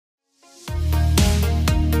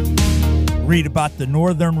Read about the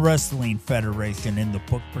Northern Wrestling Federation in the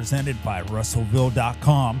book presented by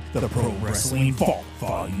Russellville.com, The Pro Wrestling Vault,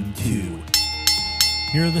 Volume 2.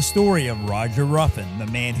 Hear the story of Roger Ruffin, the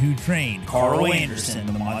man who trained Carl Anderson,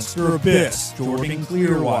 the Monster Abyss, Jordan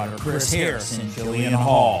Clearwater, Chris Harris, and Jillian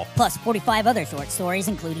Hall. Plus 45 other short stories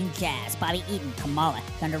including Jazz, Bobby Eaton, Kamala,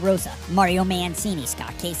 Thunder Rosa, Mario Mancini,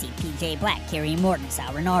 Scott Casey, PJ Black, Kerry Morton,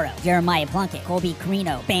 Sal Renaro, Jeremiah Plunkett, Colby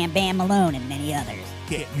Carino, Bam Bam Malone, and many others.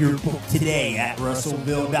 Get your book today at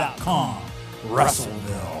Russellville.com.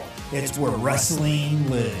 Russellville, it's where wrestling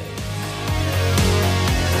lives.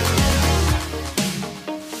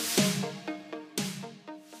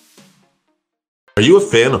 Are you a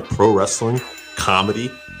fan of pro wrestling,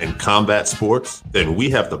 comedy, and combat sports? Then we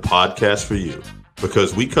have the podcast for you,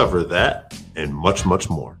 because we cover that and much, much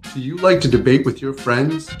more. Do you like to debate with your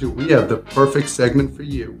friends? Do we have the perfect segment for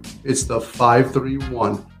you? It's the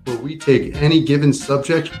 531, where we take any given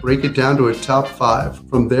subject, break it down to a top 5.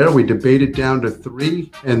 From there, we debate it down to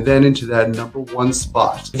 3, and then into that number 1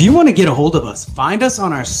 spot. If you want to get a hold of us, find us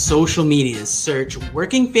on our social medias. Search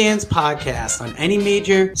Working Fans Podcast on any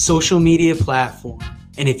major social media platform.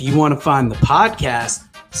 And if you want to find the podcast,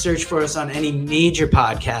 search for us on any major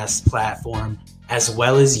podcast platform, as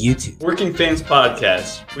well as YouTube. Working Fans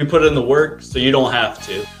Podcast. We put in the work so you don't have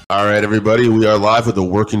to. All right, everybody, we are live with the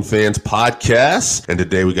Working Fans Podcast, and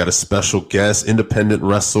today we got a special guest, independent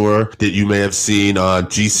wrestler that you may have seen on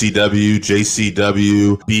GCW,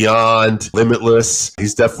 JCW, Beyond, Limitless.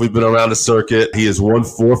 He's definitely been around the circuit. He is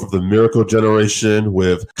 1/4 of the Miracle Generation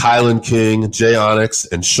with Kylan King, Jay Onyx,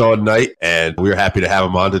 and Sean Knight, and we're happy to have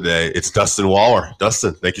him on today. It's Dustin Waller.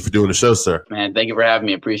 Dustin, thank you for doing the show, sir. Man, thank you for having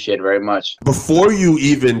me. Appreciate it very much. Before you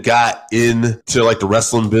even got into like the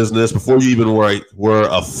wrestling business, before you even were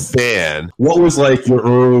a fan, what was like your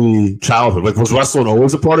early childhood? Like, was wrestling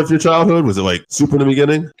always a part of your childhood? Was it like super in the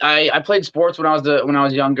beginning? I played sports when I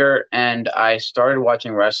was younger, and I started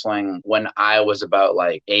watching wrestling when I was about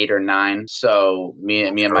like 8 or 9. So me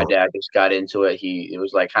and my dad just got into it. It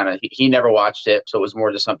was like he never watched it, so it was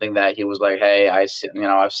more just something that he was like, hey, I've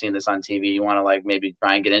seen this on TV. You want to like maybe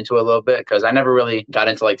try and get into it a little bit? Because I never really got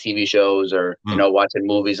into like TV shows or watching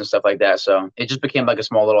movies and stuff like that. So it just became like a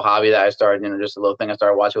small little hobby that I started, just a little thing I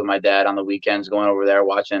started watching with my dad on the weekends, going over there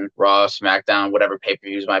watching Raw, SmackDown, whatever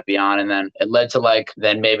pay-per-views might be on. And then it led to like,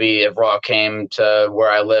 then maybe if Raw came to where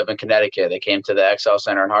I live in Connecticut, they came to the XL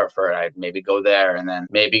Center in Hartford, I'd maybe go there, and then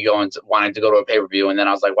maybe wanting to go to a pay-per-view. And then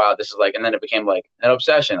I was like, wow, this is like, and then it became like an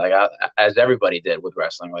obsession, like as everybody did with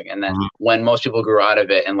wrestling. Like, and then when most people grew out of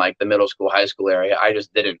it in like the middle school, high school area, I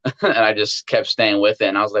just didn't, and I just kept staying with it.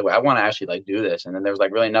 And I was like, well, I want to actually like do this. And then there was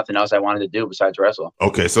like really nothing else I wanted to do besides wrestle.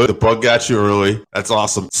 Okay, so the bug got you early. That's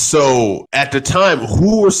awesome. So at the time,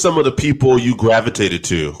 who were some of the people you gravitated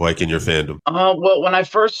to, like in your fandom? Well, when I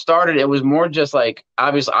first started, it was more just like,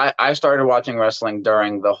 obviously, I started watching wrestling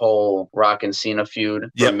during the whole Rock and Cena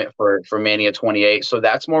feud for Mania 28. So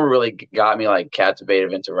that's more really got me like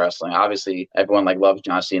captivated into wrestling. Obviously, everyone like loves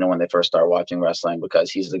John Cena when they first start watching wrestling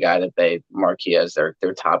because he's the guy that they marquee as their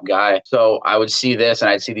top guy. So I would see this and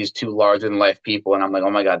I'd see these two larger than life people, and I'm like,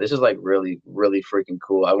 oh my God, this is like really, really freaking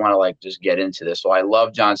cool. I want to like just get into this. So I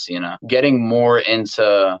love John Cena. Getting more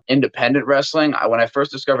into independent wrestling. When I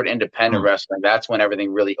first discovered independent wrestling, that's when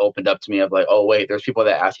everything really opened up to me of like, oh wait, there's people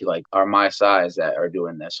that actually like are my size that are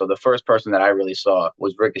doing this. So the first person that I really saw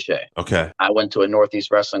was Ricochet. Okay. I went to a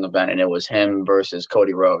Northeast wrestling event and it was him versus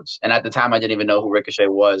Cody Rhodes. And at the time I didn't even know who Ricochet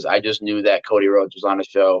was. I just knew that Cody Rhodes was on a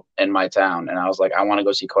show in my town. And I was like, I want to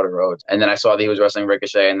go see Cody Rhodes. And then I saw that he was wrestling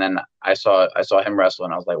Ricochet, and then I saw him wrestle,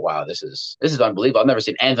 and I was like, wow, this is unbelievable. I've never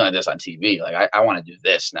seen anything like this on TV. Like I want to do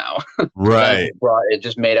this now. Right. It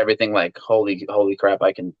just made everything like, holy crap,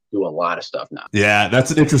 I can do a lot of stuff now. Yeah,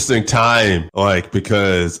 that's an interesting time. Like,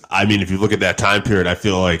 because I mean, if you look at that time period, I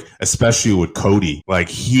feel like, especially with Cody, like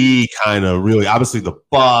he kind of really, obviously the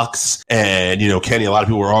Bucks and, Kenny, a lot of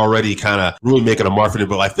people were already kind of really making a mark for it.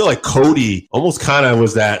 But I feel like Cody almost kind of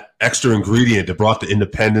was that extra ingredient that brought the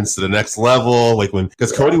independence to the next level. Like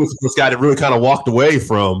because Cody was this guy that really kind of walked away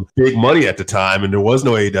from big money at the time, and there was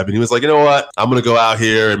no AEW. And he was like, you know what? I'm going to go out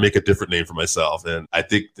here and make a different name for myself. And I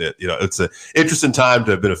think that, it's an interesting time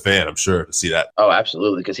to have been a fan, I'm sure, to see that. Oh,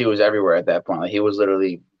 absolutely. Because he was everywhere at that point. Like, he was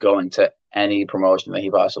literally going to any promotion that he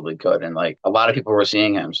possibly could, and like a lot of people were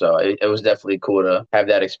seeing him, so it was definitely cool to have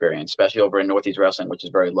that experience, especially over in Northeast Wrestling, which is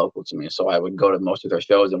very local to me. So I would go to most of their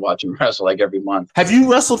shows and watch him wrestle like every month. Have you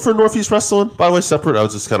wrestled for Northeast Wrestling, by the way, separate? I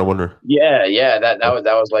was just kind of wondering. Yeah, that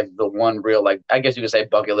was like the one real, like, I guess you could say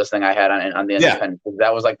bucket list thing I had on the independent.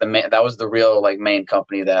 That was like that was the real like main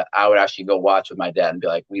company that I would actually go watch with my dad and be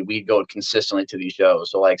like, we go consistently to these shows.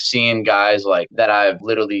 So like seeing guys like that I've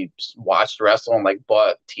literally watched wrestle and like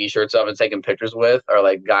bought t-shirts of and taken pictures with are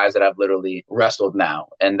like guys that I've literally wrestled now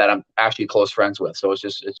and that I'm actually close friends with. So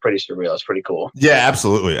it's pretty surreal. It's pretty cool. Yeah,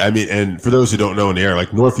 absolutely. I mean, and for those who don't know in the air,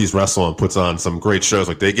 like Northeast Wrestling puts on some great shows.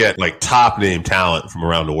 Like they get like top name talent from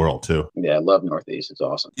around the world too. Yeah, I love Northeast. It's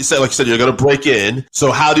awesome. You said, like you said, you're going to break in.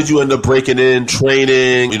 So how did you end up breaking in,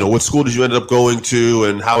 training? You know, what school did you end up going to,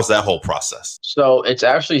 and how was that whole process? So it's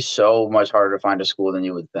actually so much harder to find a school than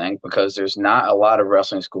you would think because there's not a lot of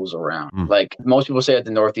wrestling schools around. Like most people say that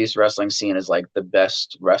the Northeast wrestling scene is like the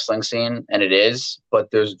best wrestling scene, and it is,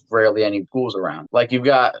 but there's rarely any schools around. Like you've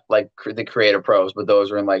got like the Creative Pros, but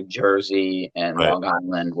those are in like Jersey and Long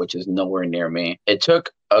Island, which is nowhere near me. It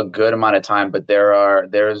took a good amount of time, but there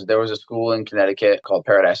was a school in Connecticut called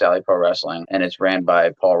Paradise Alley Pro Wrestling, and it's ran by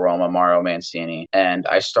Paul Roma, Mario Mancini. And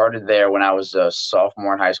I started there when I was a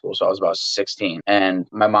sophomore in high school, so I was about 16. And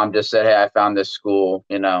my mom just said, "Hey, I found this school.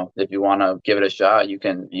 You know, if you want to give it a shot, you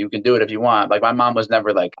can do it if you want." Like my mom was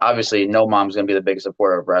never like, obviously, no mom's gonna be the biggest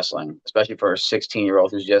supporter of wrestling, especially for a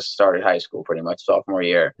 16-year-old who's just started high school, pretty much sophomore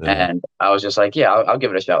year. And I was just like, "Yeah, I'll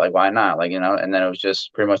give it a shot. Like, why not? Like, you know." And then it was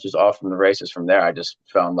just pretty much just off from the races from there. I just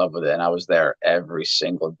fell in love with it, and I was there every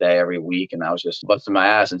single day, every week, and I was just busting my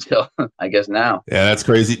ass until I guess now. Yeah, that's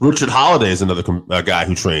crazy. Richard Holiday is another guy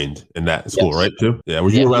who trained in that school, right? Too. Yeah,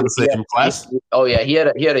 were you around the same class? He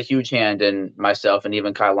had a huge hand in myself and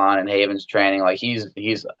even Kylon and Haven's training. Like he's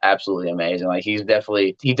absolutely amazing. Like he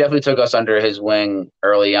definitely took us under his wing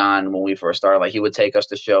early on when we first started. Like he would take us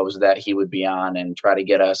to shows that he would be on and try to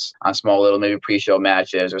get us on small little maybe pre-show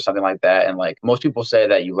matches or something like that. And like most people say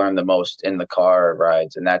that you learn the most in the car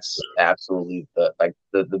rides, and that's absolutely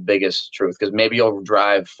the biggest truth, because maybe you'll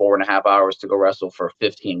drive 4.5 hours to go wrestle for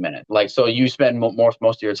 15 minutes. Like, so you spend most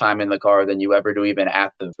of your time in the car than you ever do even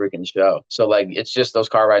at the freaking show. So like, it's just, those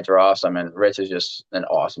car rides are awesome. And Rich is just an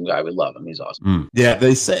awesome guy. We love him. He's awesome. Yeah.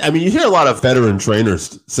 They say, I mean, you hear a lot of veteran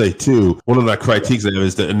trainers say too, one of the critiques they have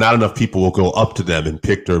is that not enough people will go up to them and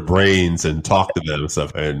pick their brains and talk to them and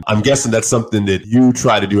stuff. And I'm guessing that's something that you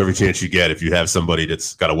try to do every chance you get if you have somebody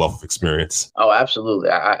that's got a wealth of experience. Oh, absolutely.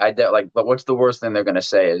 But what's the worst thing they're going to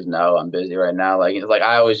say is, "No, I'm busy right now." Like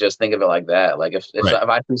I always just think of it like that. Like if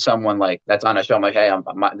I see someone like that's on a show, I'm like, "Hey,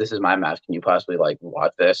 this is my match. Can you possibly like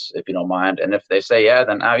watch this if you don't mind?" And if they say yeah,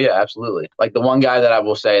 then yeah, absolutely. Like the one guy that I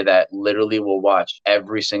will say that literally will watch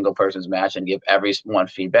every single person's match and give everyone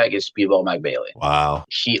feedback is Speedball McBailey. Wow.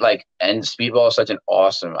 And Speedball is such an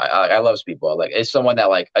awesome. I love Speedball. Like it's someone that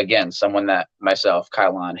someone that myself,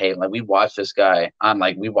 Kylon, Haven, like we watch this guy on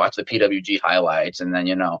we watch the PWG highlights, and then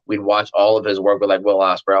we'd watch all of his work with like Will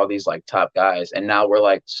Ospreay, all these like top guys, and now we're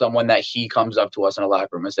like someone that he comes up to us in a locker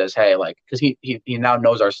room and says, "Hey," like because he now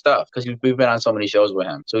knows our stuff because we've been on so many shows with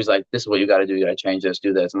him. So he's like, "This is what you got to do. You got to change this,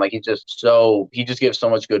 do this," and like he just gives so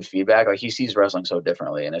much good feedback. Like he sees wrestling so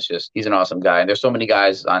differently, and it's just he's an awesome guy. And there's so many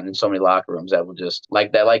guys in so many locker rooms that will just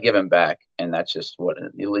like giving back, and that's just what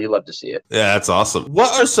you love to see it. Yeah, that's awesome.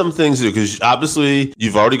 What are some things, because obviously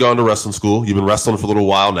you've already gone to wrestling school, you've been wrestling for a little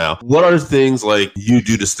while now. What are things like you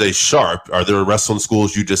do to stay sharp? Are there wrestling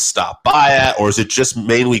schools you just stop by at, or is it just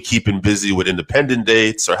mainly keeping busy with independent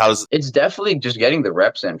dates, or how does it's definitely just getting the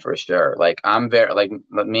reps in for sure. Like I'm very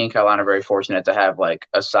me and Kylon are very fortunate to have like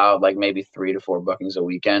a solid maybe 3 to 4 bookings a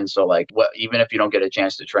weekend. So even if you don't get a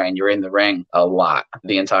chance to train, you're in the ring a lot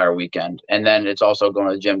the entire weekend, and then it's also going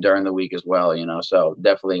to the gym during the week as well. So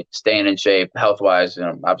definitely staying in shape health wise,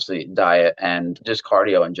 obviously diet and just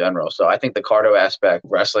cardio in general. So I think the cardio aspect,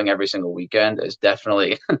 wrestling every single weekend, is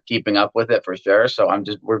definitely keeping up with it for sure. So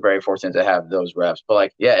we're very fortunate to have those reps.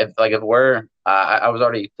 But if we're I was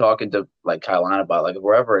already talking to Kylon about if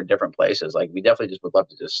we're ever in different places, we definitely just would love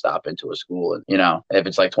to just stop into a school and if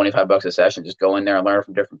it's $25 a session, just go in there and learn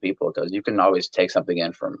from different people, because you can always take something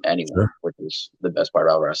in from anyone, which is the best part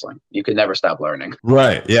about wrestling. You can never stop learning.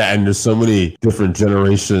 Right. Yeah. And there's so many different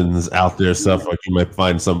generations out there. Stuff like you might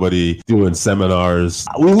find somebody doing seminars.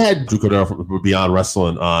 We had Drew Cordero from Beyond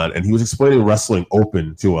Wrestling on, and he was explaining Wrestling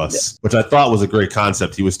Open to us, which I thought was a great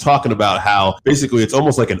concept. He was talking about how basically it's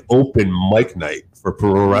almost like an open mic mic night for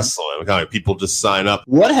pro wrestling. Kind of people just sign up.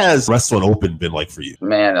 What has Wrestling Open been like for you?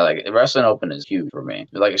 Man, like Wrestling Open is huge for me.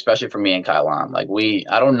 Like especially for me and Kylon. Like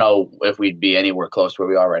I don't know if we'd be anywhere close to where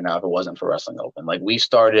we are right now if it wasn't for Wrestling Open. Like we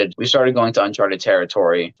started going to uncharted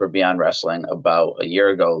territory for Beyond Wrestling about a year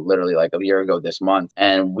ago, literally like a year ago this month.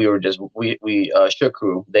 And we were just Shook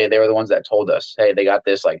Crew, they were the ones that told us, hey, they got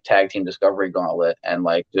this like tag team discovery gauntlet, and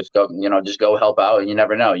like just go help out, and you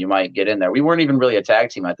never know, you might get in there. We weren't even really a tag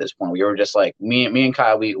team at this point. We were just like me and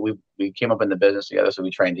Kyle, we came up in the business together, so we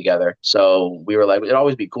trained together. So we were like, it'd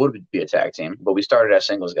always be cool to be a tag team, but we started as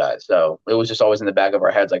singles guys. So it was just always in the back of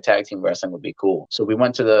our heads, like tag team wrestling would be cool. So we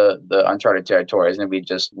went to the uncharted territories, and we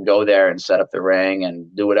just go there and set up the ring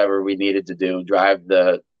and do whatever we needed to do, drive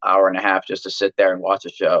the hour and a half just to sit there and watch a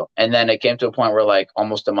show. And then it came to a point where like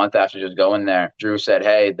almost a month after just going there, Drew said,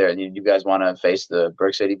 hey, you guys want to face the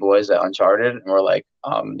Brick City Boys at Uncharted? And we're like,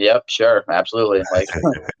 yep, sure, absolutely. Like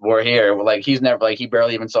we're here. We're like, he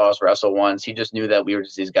barely even saw us wrestle once. He just knew that we were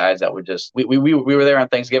just these guys that were just, we were there on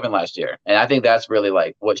Thanksgiving last year. And I think that's really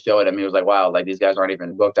like what showed him. He was like, wow, like these guys aren't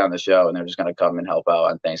even booked on the show, and they're just going to come and help out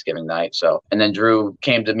on Thanksgiving night. So, and then Drew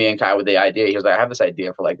came to me and Kai with the idea. He was like, I have this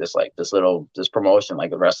idea for this promotion, like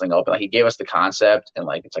the Wrestling Open. Like he gave us the concept, and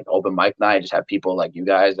like it's like open mic night. Just have people like you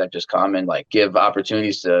guys that just come and like give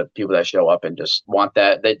opportunities to people that show up and just want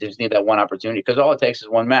that. They just need that one opportunity, because all it takes is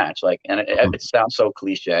one match. Like, and it sounds so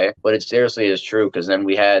cliche, but it seriously is true. Because then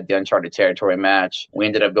we had the Uncharted Territory match. We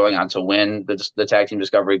ended up going on to win the Tag Team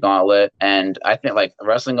Discovery Gauntlet, and I think like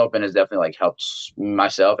Wrestling Open has definitely like helped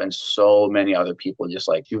myself and so many other people just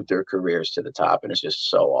like shoot their careers to the top, and it's just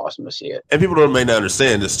so awesome to see it. And people may not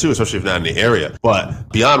understand this too, especially if not in the area, but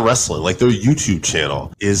Beyond Wrestling, like their YouTube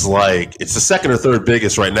channel is like, it's the second or third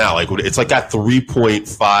biggest right now. Like it's like got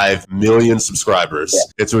 3.5 million subscribers.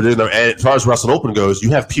 Yeah. It's ridiculous. And as far as Wrestling Open goes,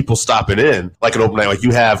 you have people stopping in like an open night. Like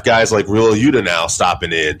you have guys like Real Yuta now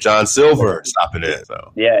stopping in, John Silver stopping in.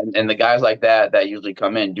 So yeah, and the guys like that usually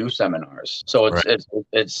come in do seminars. So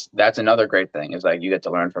it's that's another great thing, is like you get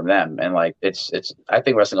to learn from them. And like it's I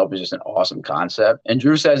think Wrestling Open is just an awesome concept. And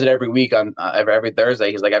Drew says it every week on every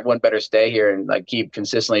Thursday. He's like, everyone better stay here and like keep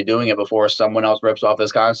consistently doing it before someone else rips off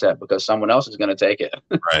this concept, because someone else is going to take it.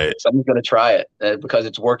 Right. Someone's going to try it because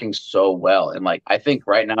it's working so well. And like I think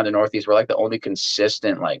right now in the Northeast, we're like the only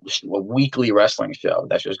consistent like weekly wrestling show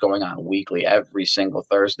that's just going on weekly every single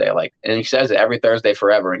Thursday. Like, and he says it every Thursday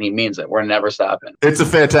forever, and he means it. We're never stopping. It's a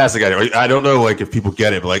fantastic idea. I don't know like if people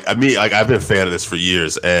get it, but like I've been a fan of this for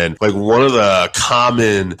years, and like one of the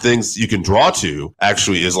common things you can draw to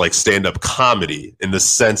actually is like stand-up comedy, in the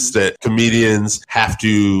sense that comedians have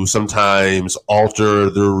to sometimes alter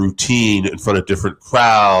their routine in front of different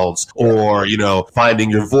crowds, or finding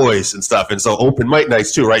your voice and stuff. And so open mic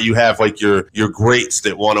nights too, right? You have like your greats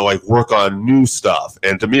that want to like work on new stuff,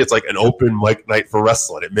 and to me it's like an open mic night for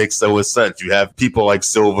wrestling. It makes so much sense. You have people like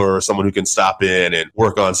Silver, or someone who can stop in and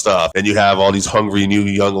work on stuff, and you have all these hungry new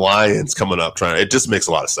young lions coming up trying. It just makes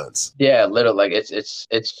a lot of sense. Yeah, literally, like it's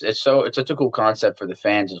such a cool concept for the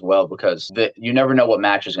fans as well, because you never know what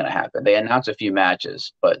match is going to happen. They announce a few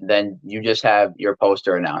matches, but then you just have your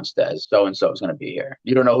poster announced as so and so is going to be here.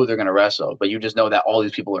 You don't know who they're going to wrestle, but you just know that all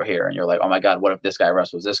these people are here, and you're like, oh my god, what if this guy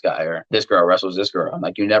wrestles this guy, or this girl wrestles this girl? I'm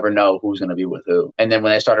like, you never know who's going to be with who. And then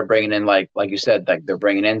when they started bringing in like you said, like they're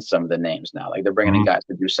bringing in some of the names now, like they're bringing in guys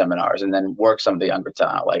to do seminars and then work some of the younger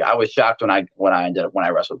talent. Like I was shocked when I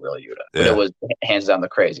wrestled Real Yuta, but it was hands down the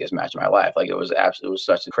craziest match of my life. Like it was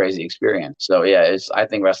such a crazy experience. So yeah, I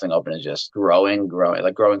think Wrestling Open is just growing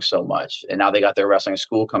so much. And now they got their wrestling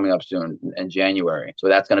school coming up soon in January. So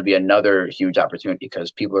that's going to be another huge opportunity,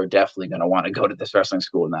 because people are definitely going to want to go to this wrestling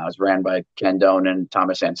school now. It's ran by Ken Doan and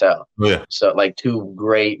Thomas Santel. Oh, yeah. So like two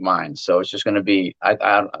great minds. So it's just going to be,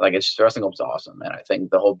 Wrestling Open's awesome. And I think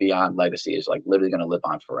the whole Beyond legacy is like literally going to live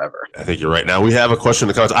on forever. I think you're right. Now we have a question in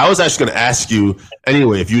the comments. I was actually going to ask you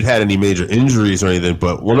anyway if you'd had any major injuries or anything,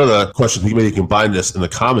 but one of the questions, maybe you can combine this in the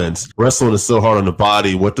comments. Wrestling is so hard on the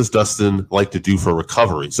body. What does Dustin like to do for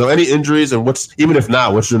recovery? So any injuries, and even if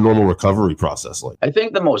not, what's your normal recovery process like? I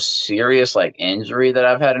think the most serious like injury that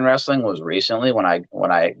I've had in wrestling was recently when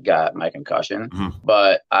I got my concussion,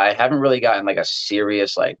 but I haven't really gotten like a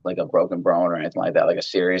serious like a broken bone or anything like that, like a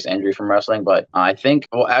serious injury from wrestling. But I think,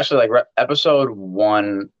 well, actually, like episode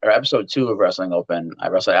 1 or episode 2 of Wrestling Open, I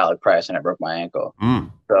wrestled Alec Price and I broke my ankle.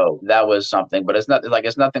 So that was something, but it's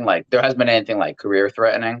nothing like there hasn't been anything like career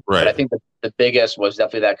threatening. Right. But I think the biggest was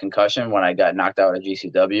definitely that concussion when I got knocked out at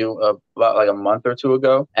GCW about like a month or two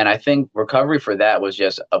ago. And I think recovery for that was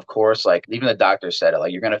just, of course, like even the doctor said it,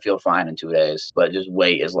 like you're going to feel fine in 2 days, but just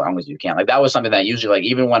wait as long as you can. Like that was something that usually, like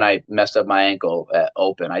even when I messed up my ankle at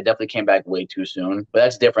Open, I definitely came back way too soon. But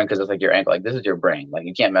that's different because it's like your ankle, like this is your brain. Like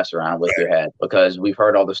you can't mess around with your head because we've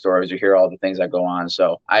heard all the stories, you hear all the things that go on.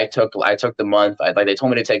 So I took the month. Like they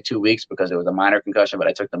told me to take 2 weeks because it was a minor concussion, but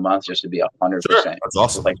I took the month just to be 100%. Sure, that's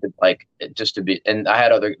awesome. Like just to be, and I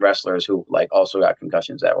had other wrestlers who like also got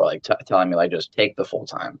concussions that were like telling me like just take the full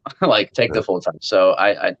time, like take the full time. So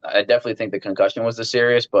I definitely think the concussion was the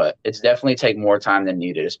serious, but it's definitely take more time than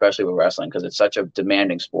needed, especially with wrestling because it's such a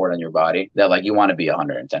demanding sport on your body that like you want to be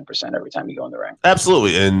 110% every time you go in the ring.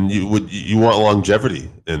 Absolutely, and you want longevity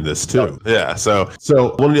in this too. Yeah. So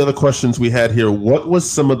one of the other questions we had here: what was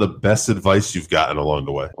some of the best advice you've gotten along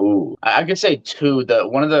the way? Ooh, I could say two.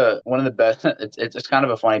 One of the best. It's kind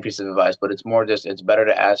of a funny piece of advice, but it's more just it's better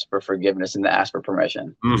to ask for forgiveness than to ask for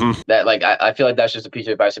permission. Mm-hmm. That like I feel like that's just a piece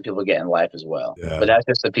of advice that people get in life as well. Yeah. But that's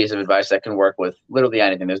just a piece of advice that can work with literally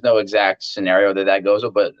anything. There's no exact scenario that goes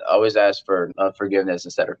with, but always ask for forgiveness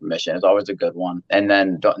instead of permission. It's always a good one. And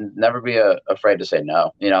then never be afraid to say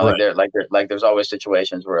no. You know, right. There's always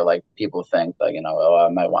situations where like people think like, you know, oh,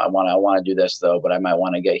 I want to do this though, but I might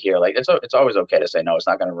want to get here. Like it's always okay to say no. It's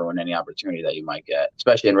not going to ruin any opportunity that you might get,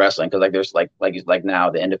 especially in wrestling, because like there's like now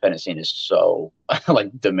the independent scene is so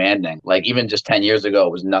like demanding. Like even just 10 years ago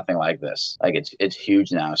it was nothing like this. Like it's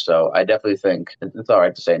huge now. So I definitely think it's all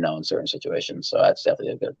right to say no in certain situations. So that's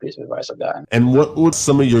definitely a good piece of advice I've gotten. And what would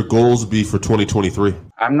some of your goals be for 2023?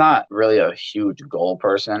 I'm not really a huge goal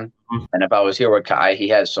person. And if I was here with Kai, he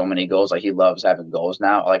has so many goals. Like he loves having goals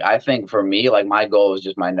now. Like I think for me, like my goal is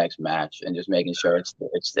just my next match and just making sure it's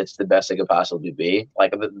the best it could possibly be.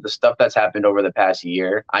 Like the stuff that's happened over the past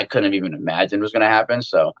year, I couldn't even imagine was going to happen.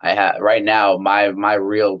 So right now, my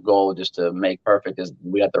real goal just to make perfect is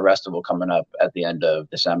we got the Restival coming up at the end of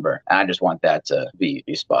December. And I just want that to be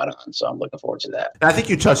spot on. So I'm looking forward to that. I think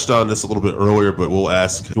you touched on this a little bit earlier, but we'll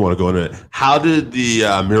ask if you want to go into it. How did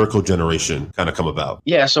the Miracle Generation kind of come about?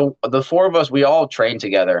 Yeah, so the four of us, we all trained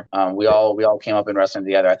together. We all came up in wrestling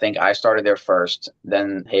together. I think I started there first,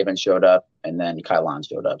 then Haven showed up, and then Kylon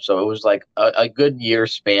showed up. So it was like a good year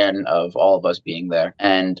span of all of us being there.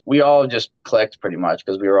 And we all just clicked pretty much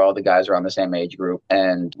because we were all the guys around the same age group.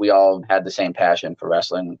 And we all had the same passion for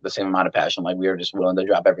wrestling, the same amount of passion. Like we were just willing to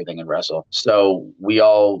drop everything and wrestle. So we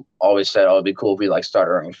all always said, oh, it'd be cool if we like start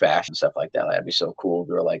our own fashion, stuff like that. Like, that'd be so cool if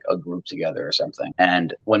we were like a group together or something.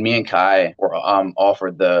 And when me and Kai were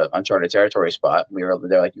offered the Uncharted Territory spot,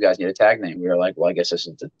 they're like, you guys need a tag name. We were like, well, I guess this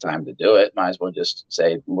is the time to do it. Might as well just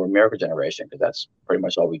say we're Miracle Generation, because that's pretty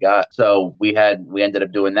much all we got. So we ended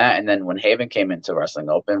up doing that. And then when Haven came into Wrestling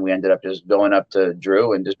Open, we ended up just going up to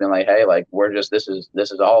Drew and just being like, hey, like this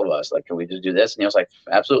is all of us. Like, can we just do this? And he was like,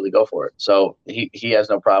 absolutely, go for it. So he has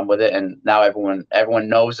no problem with it. And now everyone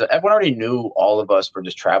knows that everyone already knew all of us for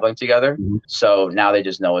just traveling together. Mm-hmm. So now they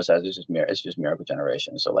just know us as it's just Miracle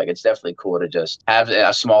Generation. So like it's definitely cool to just have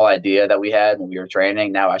a small idea that we had when we were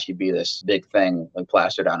training now actually be this big thing like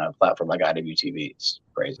plastered on a platform like IWTV. It's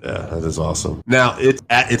crazy. Yeah, that is awesome. Now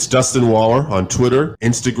it's Dustin Waller on Twitter,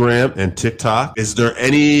 Instagram, and TikTok. Is there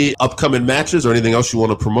any upcoming matches or anything else you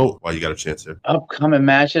want to promote while you got a chance here? Upcoming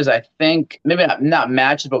matches, I think maybe not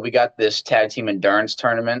matches, but we got this tag team endurance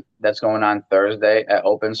tournament that's going on Thursday at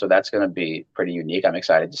Open. So that's going to be pretty unique. I'm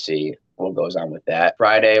excited to see what goes on with that.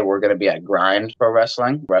 Friday, we're going to be at Grind Pro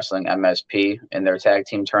Wrestling MSP in their tag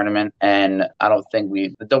team tournament. And I don't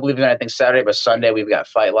believe in anything Saturday, but Sunday we've got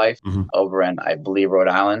Fight Life over in, I believe, Rhode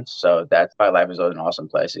Island. So that Fight Life is an awesome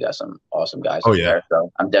place. You got some awesome guys there.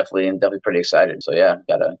 So I'm definitely pretty excited. So yeah,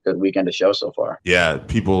 got a good weekend to show so far. Yeah,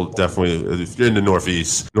 people definitely, if you're in the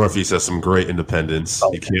Northeast has some great independence.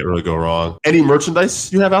 You can't really go wrong. Any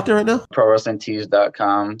merchandise you have out there right now?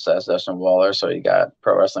 ProWrestlingTees.com / Dustin Waller. So you got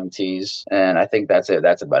Pro Wrestling Tees. And I think that's it.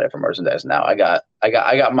 That's about it for merchandise now. I got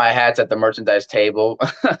my hats at the merchandise table.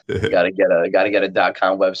 gotta get a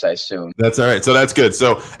 .com website soon. That's all right. So that's good.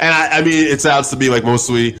 So, and I mean, it sounds to me like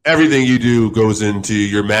mostly everything you do goes into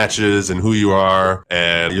your matches and who you are,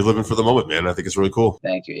 and you're living for the moment, man. I think it's really cool.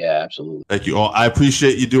 Thank you. Yeah, absolutely. Thank you all. I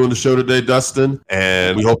appreciate you doing the show today, Dustin,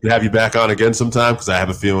 and we hope to have you back on again sometime because I have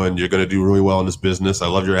a feeling you're going to do really well in this business. I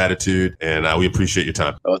love your attitude, and we appreciate your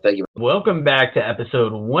time. Oh, thank you. Welcome back to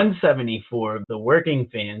episode 174 of the Working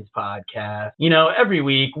Fans Podcast. You know, every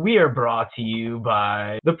week we are brought to you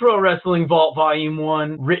by the Pro Wrestling Vault Volume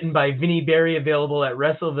 1, written by Vinnie Berry, available at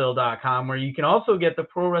WrestleVille.com, where you can also get the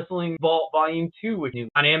Pro Wrestling Vault Volume 2, which is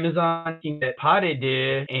on Amazon. You can get Potted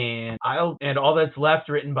and All That's Left,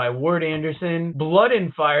 written by Ward Anderson. Blood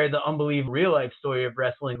and Fire, the unbelievable real-life story of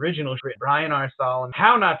wrestling, original written Brian R. Solomon.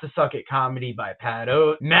 How Not to Suck at Comedy by Pat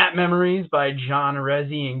Oates. Matt Memories by John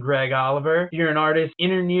Arezzi and Greg Oliver. If you're an artist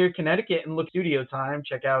in or near Connecticut and look studio time,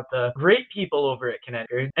 check out the great people over at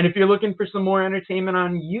Connecticut. And if you're looking for some more entertainment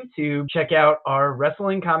on YouTube, check out our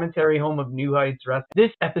wrestling commentary home of New Heights Wrestling.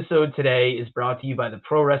 This episode today is brought to you by the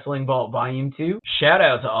Pro Wrestling Vault Volume 2. Shout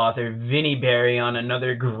out to author Vinnie Berry on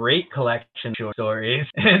another great collection of short stories.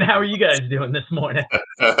 And how are you guys doing this morning?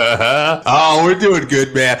 Oh, we're doing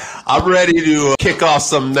good, man. I'm ready to kick off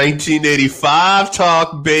some 1985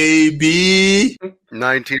 talk, baby.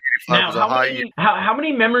 1985 was a high year. How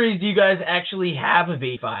many memories do you guys actually have of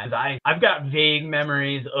 85? I've got vague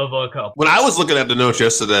memories of a couple. When I was looking at the notes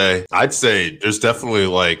yesterday, I'd say there's definitely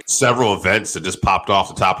like several events that just popped off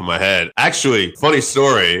the top of my head. Actually, funny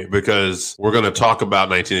story, because we're going to talk about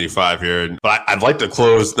 1985 here, but I'd like to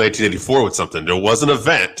close 1984 with something. There was an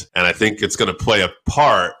event, and I think it's going to play a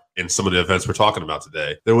part in some of the events we're talking about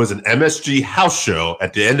today. There was an MSG house show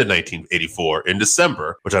at the end of 1984 in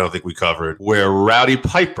December, which I don't think we covered, where Rowdy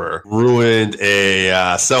Piper ruined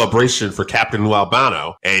a celebration for Captain Lou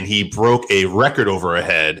Albano, and he broke a record over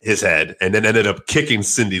his head, and then ended up kicking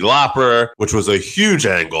Cyndi Lauper, which was a huge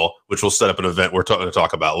angle, which will set up an event we're going to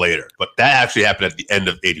talk about later. But that actually happened at the end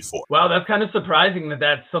of 84. Wow, that's kind of surprising that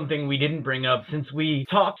that's something we didn't bring up, since we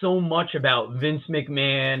talked so much about Vince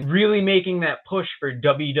McMahon really making that push for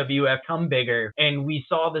WWF come bigger, and we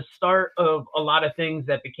saw the start of a lot of things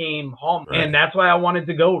that became hallmark. Right. And that's why I wanted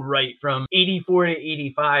to go right from 84 to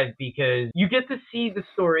 85, because you get to see the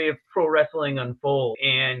story of pro wrestling unfold.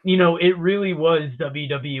 And, you know, it really was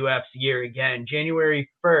WWF's year again. January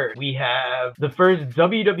 1st, we have the first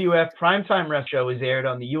WWF primetime wrestling show is aired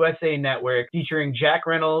on the USA Network, featuring Jack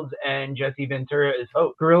Reynolds and Jesse Ventura as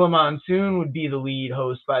hosts. Gorilla Monsoon would be the lead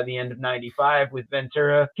host by the end of 95, with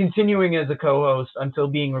Ventura continuing as a co-host until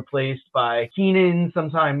being replaced by Keenan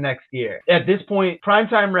sometime next year. At this point,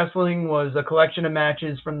 primetime wrestling was a collection of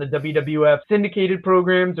matches from the WWF syndicated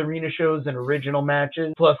programs, arena shows, and original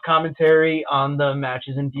matches, plus commentary on the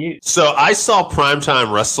matches and views. So I saw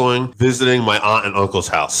primetime wrestling visiting my aunt and uncle's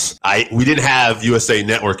house. We didn't have USA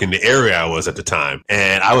Network in the area I was at the time,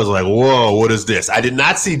 and I was like, whoa, what is this? I did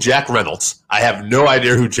not see Jack Reynolds. I have no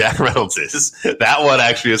idea who Jack Reynolds is. That one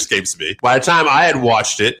actually escapes me. By the time I had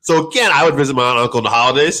watched it, so again, I would visit my aunt and uncle in the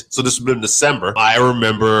holidays, so this would have been December. I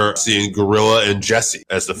remember seeing Gorilla and Jesse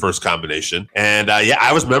as the first combination, and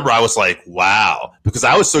I was like, wow, because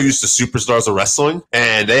I was so used to Superstars of Wrestling,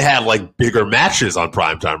 and they had like bigger matches on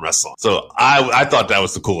primetime wrestling. So I thought that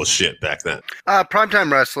was the coolest shit back then.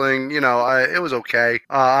 Primetime wrestling, you know, it was okay.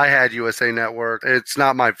 I had USA Network. It's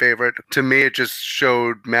not my favorite. To me, it just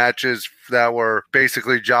showed matches that were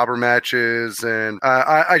basically jobber matches, and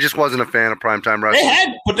I just wasn't a fan of primetime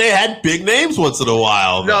wrestling. They had big names once in a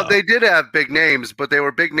while, though. No, they did have big names, but they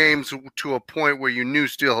were big names to a point where you knew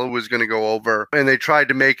still who was going to go over, and they tried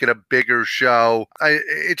to make it a bigger show.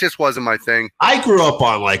 It just wasn't my thing. I grew up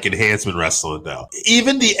on like enhancement wrestling, though.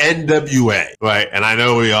 Even the NWA, right? And I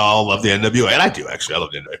know we all love the NWA, and I do actually. I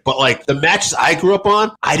love the NWA. But like the matches I grew up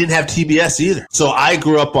on, I didn't have TBS either. So I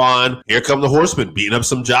grew up on Here Come the Horsemen beating up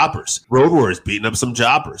some jobbers, Road Warriors beating up some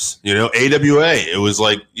jobbers. You know, AWA. It was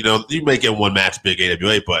like, you know, you may get one match big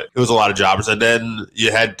AWA, but it was a lot of jobbers. And then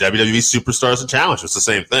you had WWE Superstars and Challenge. It's the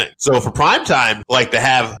same thing. So for primetime, like to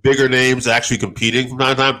have bigger names actually competing from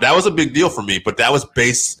time to time, that was a big deal for me. But that was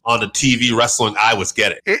based on the TV wrestling I was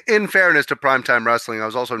getting. In fairness to primetime wrestling, I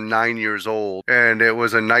was also 9 years old, and it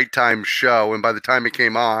was a nighttime show. And by the time it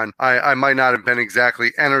came on, I might not have been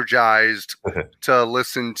exactly energized to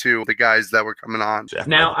listen to the guys that were coming on.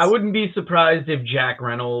 Now, I wouldn't be surprised if Jack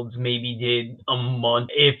Reynolds maybe did a month,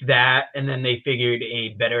 if that, and then they figured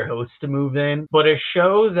a better host to move in. But a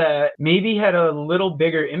show that maybe had a little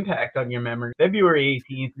bigger impact on your memory, February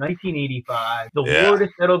 18th, 1985, the war to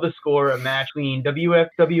settle the score, a match between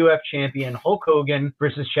WWF champion Hulk Hogan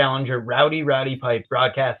versus challenger Rowdy Piper,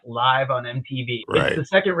 broadcast live on MTV. Right. It's the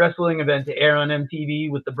second wrestling event to air on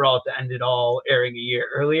MTV, with the brawl to end it all airing a year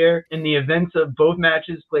earlier. And the events of both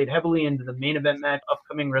matches played heavily into the main event match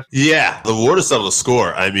upcoming WrestleMania. yeah, the war to settle the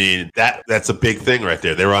score. I mean, that's a big thing right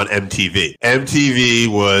there. They were on MTV. MTV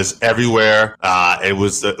was everywhere. It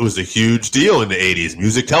was a huge deal in the 80s.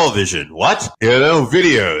 Music television. What?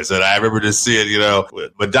 Videos. And I remember just seeing,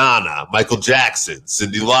 with Madonna, Michael Jackson,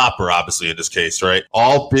 Cyndi Lauper, obviously in this case, right?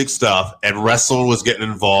 All big stuff. And wrestling was getting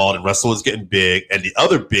involved and wrestling was getting big. And the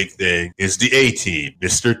other big thing is the A-Team.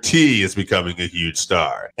 Mr. T is becoming a huge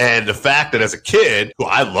star. And the fact that as a kid, who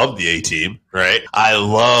I loved the A-Team, right? I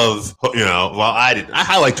love, I didn't.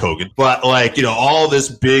 I liked Hogan, but all this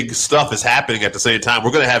big stuff is happening at the same time.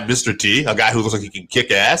 We're going to have Mr. T, a guy who looks like he can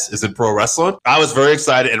kick ass, is in pro wrestling. I was very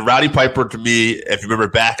excited. And Rowdy Piper, to me, if you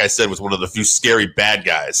remember back, I said was one of the few scary bad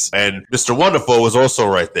guys. And Mr. Wonderful was also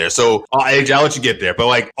right there. So, AJ, I'll let you get there.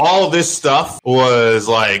 But all of this stuff was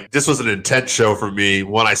this was an intense show for me.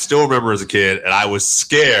 One I still remember as a kid, and I was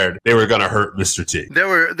scared they were going to hurt Mr. T.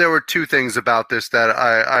 There were two things about this that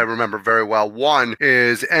I remember very well. One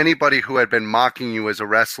is anybody who had been mocking you as a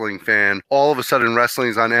wrestling fan, all of a sudden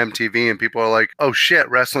wrestling's on MTV and people are like, oh shit,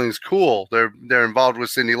 wrestling's cool. They're involved with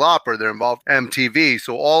Cyndi Lauper. They're involved with MTV.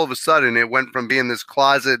 So all of a sudden it went from being this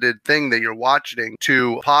closeted thing that you're watching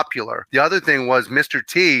to popular. The other thing was Mr.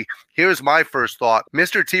 T. Here's my first thought.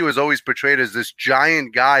 Mr. T was always portrayed as this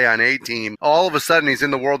giant guy on A-Team. All of a sudden, he's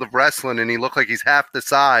in the world of wrestling, and he looked like he's half the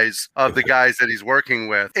size of the guys that he's working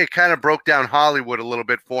with. It kind of broke down Hollywood a little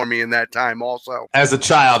bit for me in that time also. As a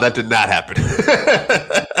child, that did not happen.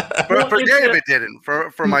 For Dave, it didn't.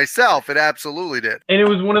 For myself, it absolutely did. And it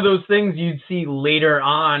was one of those things you'd see later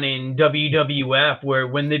on in WWF, where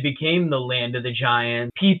when they became the land of the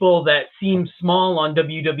giants, people that seem small on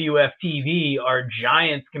WWF TV are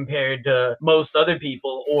giants compared to most other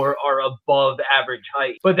people or are above average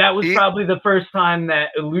height. But that was probably the first time that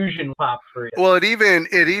illusion popped for you. Well, it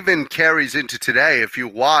even carries into today. If you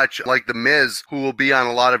watch like The Miz, who will be on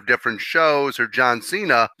a lot of different shows, or John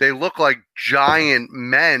Cena, they look like giant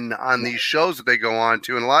men on these shows that they go on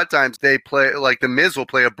to, and a lot of times they play, like The Miz will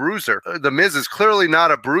play a bruiser. The Miz is clearly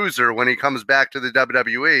not a bruiser when he comes back to the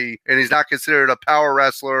WWE, and he's not considered a power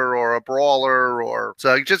wrestler or a brawler,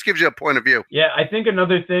 so it just gives you a point of view. Yeah, I think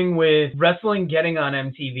another thing with wrestling getting on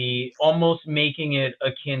MTV, almost making it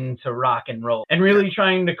akin to rock and roll and really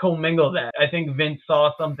trying to commingle that. I think Vince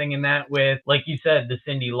saw something in that with, like you said, the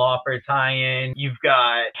Cyndi Lauper tie-in. You've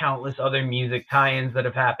got countless other music tie-ins that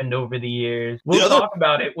have happened over the years. We'll talk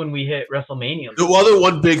about it when we hit WrestleMania. The other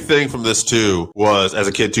one big thing from this too was, as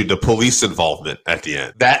a kid too, the police involvement at the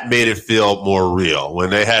end. That made it feel more real. When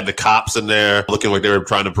they had the cops in there looking like they were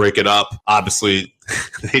trying to break it up, obviously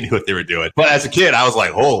they knew what they were doing. But as a kid, I was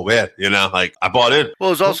like, oh, man, I bought in. Well,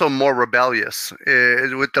 it was also more rebellious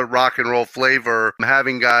with the rock and roll flavor.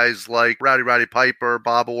 Having guys like Rowdy Piper,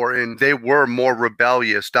 Bob Orton, they were more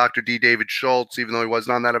rebellious. Dr. D. David Schultz, even though he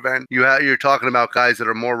wasn't on that event. You're talking about guys that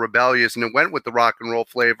are more rebellious, and it went with the rock and roll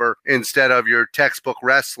flavor instead of your textbook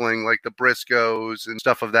wrestling like the Briscoes and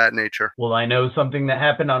stuff of that nature. Well, I know something that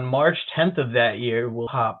happened on March 10th of that year will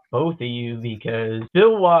pop both of you, because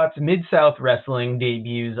Bill Watts Mid-South Wrestling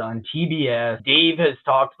debuts on TBS. Dave has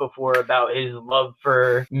talked before about his love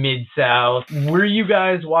for Mid-South. Were you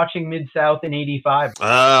guys watching Mid-South in 85?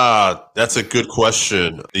 That's a good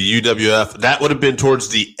question. The UWF, that would have been towards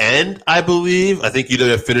the end, I believe. I think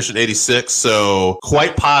UWF finished in 86, so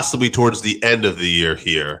quite possibly towards the end of the year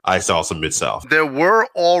here, I saw some Mid-South. There were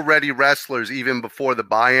already wrestlers even before the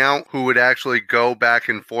buyout who would actually go back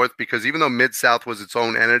and forth, because even though Mid-South was its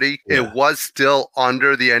own entity, it was still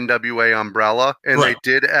under the NWA umbrella. And they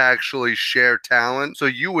did actually share talent. So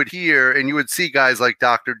you would hear and you would see guys like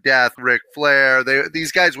Dr. Death, Ric Flair.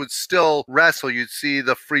 These guys would still wrestle. You'd see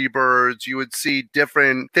the Freebirds. You would see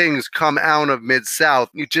different things come out of Mid-South.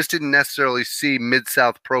 You just didn't necessarily see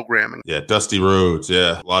Mid-South programming. Yeah, Dusty Rhodes.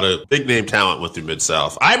 Yeah, a lot of big name talent went through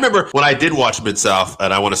Mid-South. I remember when I did watch Mid-South,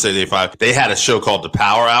 and I want to say they had a show called The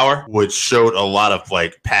Power Hour, which showed a lot of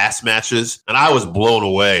past matches. And I was blown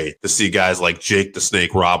away to see guys like Jake the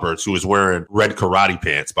Snake Roberts, who was wearing red karate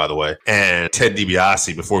pants, by the way, and Ted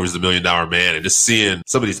DiBiase before he was the $1 Million Man, and just seeing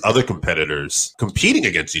some of these other competitors competing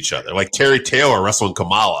against each other, like Terry Taylor wrestling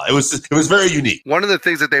Kamala. It was very unique. One of the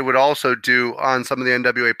things that they would also do on some of the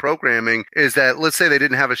NWA programming is that, let's say they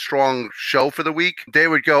didn't have a strong show for the week, they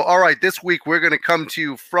would go, all right, this week we're going to come to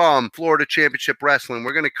you from Florida Championship Wrestling.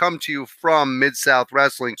 We're going to come to you from Mid-South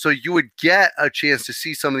Wrestling. So you would get a chance to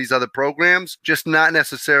see some of these other programs, just not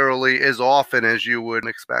necessarily as often as you would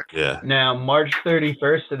expect. Yeah. Now, March March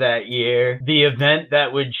 31st of that year, the event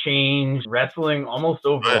that would change wrestling almost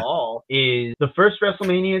overall is the first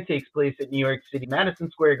WrestleMania takes place at New York City,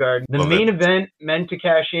 Madison Square Garden. The main event meant to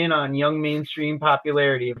cash in on young mainstream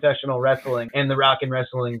popularity of professional wrestling and the Rock and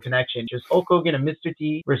Wrestling connection. Just Hulk Hogan and Mr.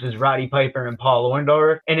 T versus Roddy Piper and Paul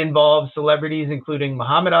Orndorff, and involves celebrities including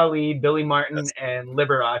Muhammad Ali, Billy Martin, and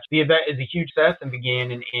Liberace. The event is a huge success and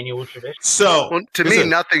began an annual tradition. So, well, to me,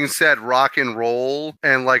 nothing said rock and roll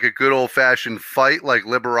and like a good old-fashioned fight like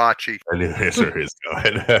Liberace. I knew the answer is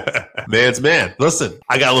going. Man's man. Listen,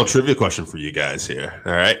 I got a little trivia question for you guys here.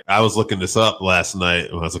 All right. I was looking this up last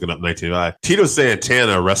night when I was looking up 1995. Tito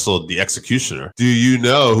Santana wrestled the Executioner. Do you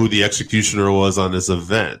know who the Executioner was on this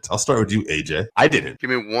event? I'll start with you, AJ. I didn't. Give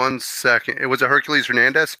me 1 second. It was a Hercules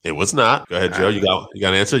Hernandez? It was not. Go ahead, Joe. You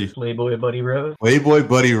got an answer? Playboy Buddy Rose. Playboy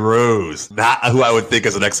Buddy Rose. Not who I would think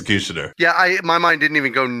as an Executioner. Yeah, my mind didn't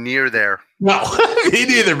even go near there. No, me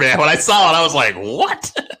neither, man. When I saw it, I was like,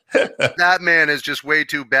 what? That man is just way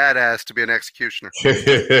too badass to be an executioner.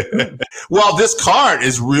 Well, this card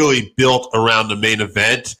is really built around the main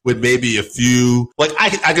event with maybe a few, like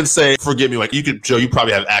I can say, forgive me, like you could, Joe, you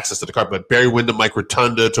probably have access to the card, but Barry Windham, Mike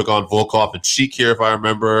Rotunda took on Volkov and Sheik here, if I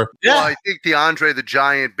remember. Yeah. Well, I think the Andre the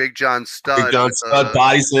Giant, Big John Studd.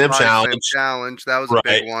 Body Slam Challenge. That was a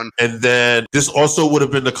big one. And then this also would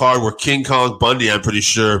have been the card where King Kong Bundy, I'm pretty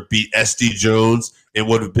sure, beat SD Jones. It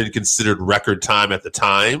would have been considered record time at the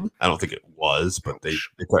time. I don't think it was, but they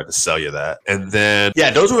tried to sell you that. And then,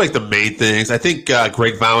 yeah, those were like the main things. I think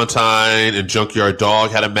Greg Valentine and Junkyard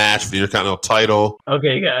Dog had a match for the Intercontinental title.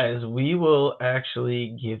 Okay, guys, we will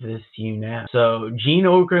actually give this to you now. So Gene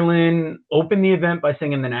Okerlund opened the event by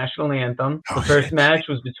singing the national anthem. The first match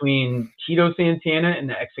was between Tito Santana and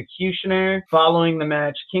the Executioner. Following the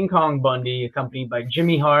match, King Kong Bundy, accompanied by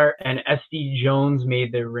Jimmy Hart and SD Jones,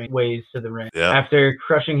 made their ways to the ring. Yeah. After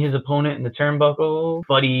crushing his opponent in the turnbuckle,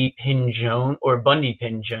 Bundy pinned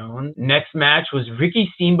Jones. Next match was Ricky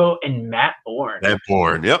Steamboat and Matt Bourne. Matt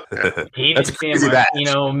Bourne, yep. David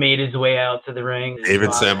Sammartino made his way out to the ring.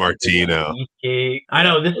 David Sammartino. I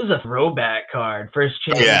know, this is a throwback card. First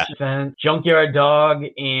championship defense, Junkyard Dog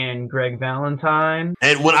and Greg Valentine.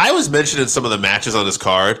 And when I was mentioning some of the matches on this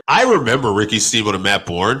card, I remember Ricky Steamboat and Matt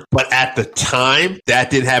Bourne, but at the time,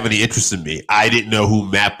 that didn't have any interest in me. I didn't know who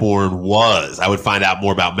Matt Bourne was. I would find out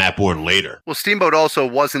more about Matt Bourne later. Well, Steamboat also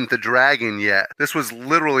wasn't the Dragon yet. This was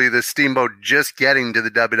literally the Steamboat just getting to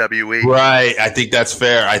the WWE. Right. I think that's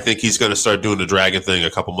fair. I think he's going to start doing the Dragon thing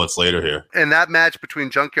a couple months later here. And that match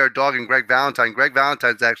between Junkyard Dog and Greg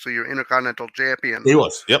Valentine's actually your Intercontinental Champion. He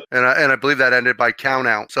was. Yep. And I believe that ended by count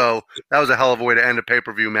out. So that was a hell of a way to end a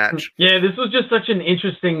pay-per-view match. Yeah, this was just such an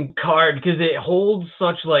interesting card because it holds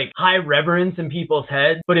such like high reverence in people's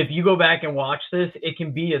heads. But if you go back and watch this, it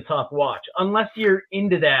can be a tough watch unless you're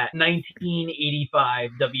into that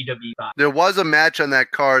 1985 WWE vibe. There was a match on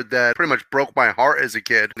that card that pretty much broke my heart as a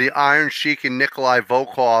kid. The Iron Sheik and Nikolai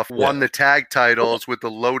Volkov won the tag titles with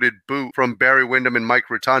the loaded boot from Barry Windham and Mike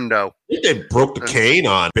Rotundo. I think they broke the cane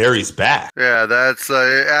on Barry's back. Yeah, that's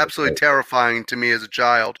absolutely terrifying to me as a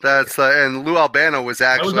child. That's and Lou Albano was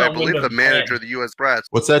actually, I believe, Wyndham's the manager of the U.S. Press.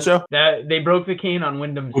 What's that, Joe? That they broke the cane on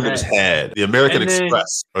Wyndham's head. The American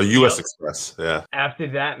Express or U.S. Express. Yeah.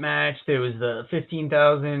 After that match, there was the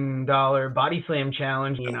 $15,000 body slam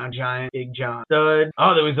challenge on Giant Big John Studd.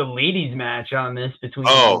 Oh, there was a ladies match on this between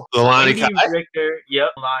Lonnie Kai. Richter,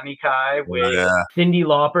 Lonnie Kai with Cyndi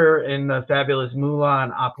Lauper and the Fabulous Moolah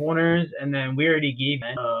and Op Warners. And then we already gave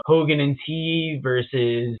Hogan and T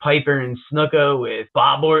versus Piper and Snuka with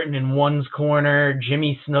Bob Orton in one's corner,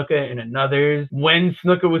 Jimmy Snuka in another's. When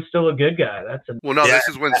Snuka was still a good guy. This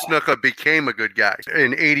is when Snuka became a good guy.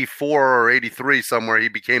 In 84 or 83 somewhere, he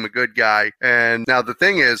became a good guy. And now the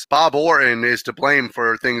thing is, Bob Orton is to blame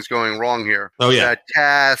for things going wrong here. Oh, yeah.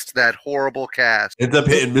 That horrible cast. Ends up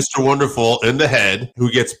hitting Mr. Wonderful in the head, who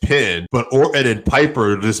gets pinned. But Orton and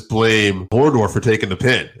Piper just blame Orndorff for taking the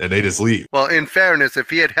pin, and they just leave. Well, in fairness, if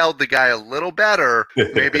he had held the guy a little better,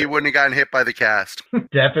 maybe he wouldn't have gotten hit by the cast.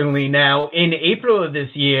 Definitely. Now, in April of this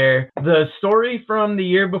year, the story from the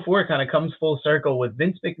year before kind of comes full circle with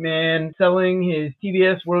Vince McMahon selling his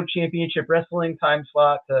TBS World Championship Wrestling time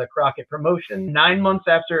slot to Crockett Promotions 9 months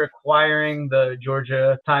after acquiring the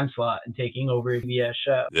Georgia time slot and taking over the TBS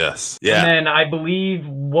show. Yes. Yeah. And then I believe,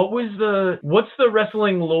 what's the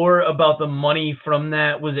wrestling lore about the money from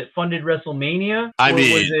that? Was it funded WrestleMania? I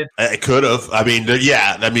mean, was it It could have. I mean,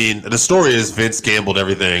 the story is Vince gambled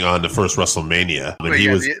everything on the first WrestleMania. I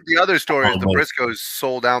mean, the other story is the Briscoes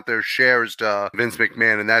sold out their shares to Vince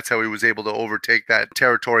McMahon, and that's how he was able to overtake that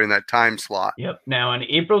territory in that time slot. Yep. Now, on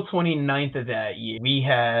April 29th of that year, we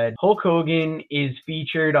had Hulk Hogan is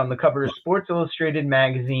featured on the cover of Sports Illustrated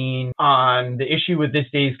magazine on the issue with this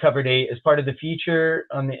day's cover date as part of the feature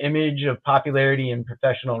on the image of popularity in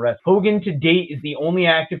professional wrestling. Hogan to date is the only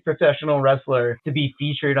active professional wrestler to be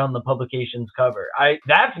featured on the publication's cover.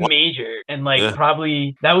 That's major. And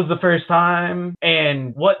probably that was the first time.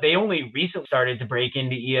 And they only recently started to break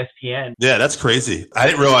into ESPN. Yeah, that's crazy. I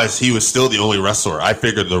didn't realize he was still the only wrestler. I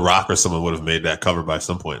figured The Rock or someone would have made that cover by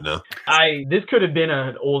some point now. This could have been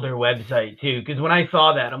an older website too, because when I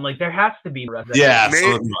saw that, I'm like, there has to be a website. Yeah,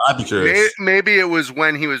 I'd be curious. Maybe it was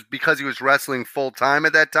because he was wrestling full time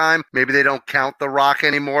at that time. Maybe they don't count The Rock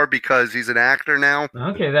anymore because he's an actor now.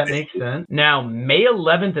 Okay, that makes sense. Now, May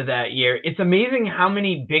 11th of that year, it's amazing how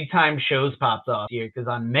many big time shows popped off here, because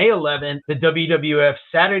on May 11th, the WWF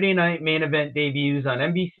Saturday Night Main Event debuts on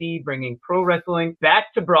NBC, bringing pro wrestling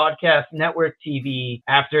back to broadcast network TV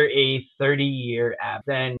after a 30-year absence.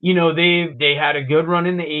 And, they had a good run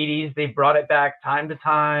in the 80s. They brought it back time to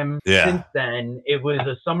time. Yeah. Since then, it was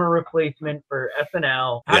a summer replacement for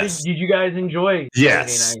SNL. How Yes. did you guys enjoy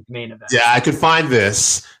Yes. Saturday Night's Main Event? Yeah, I could find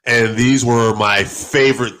this, and these were my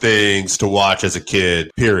favorite things to watch as a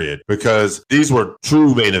kid, period, because these were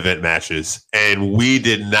true main event matches, and we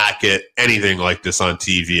did not get anything like this on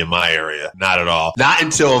TV in my area. Not at all. Not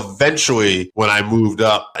until eventually when I moved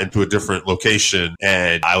up into a different location,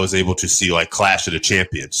 and I was able to see Clash of the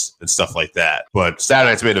Champions and stuff like that. But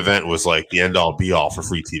Saturday Night's Main Event was the end-all, be-all for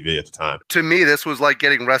free TV at the time. To me, this was like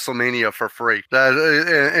getting WrestleMania for free.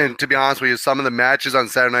 And to be honest with you, some of the matches on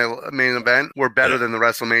Saturday Night Main Event were better than the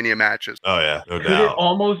WrestleMania matches. Oh, yeah, no doubt. Could it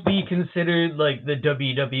almost be considered like the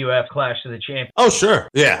WWF Clash of the Champions? Oh, sure.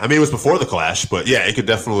 Yeah, I mean, it was before the Clash, but yeah, it could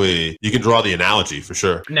definitely, you can draw the analogy for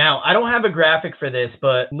sure. Now, I don't have a graphic for this,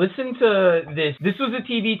 but listen to this. This was a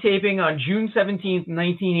TV taping on June 17th,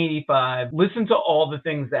 1985. Listen to all the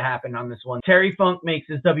things that happened on this one. Terry Funk makes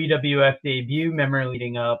his WWF debut, memory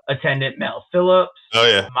leading up. Attendant Mel Phillips. Oh,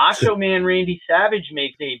 yeah. Macho Man Randy Savage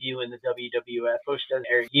makes debut in the WWF. Bush does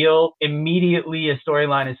Eric heel. Immediately, a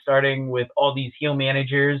storyline is starting with all these heel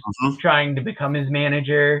managers trying to become his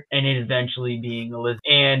manager, and it eventually being Elizabeth.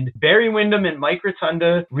 And Barry Windham and Mike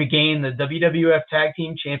Rotunda regain the WWF Tag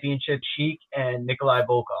Team Championship, Sheik and Nikolai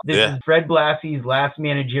Volkov. This is Fred Blassie's last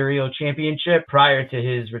managerial championship prior to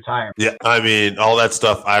his retirement. Yeah, I mean, all that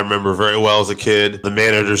stuff I remember very well as a kid. The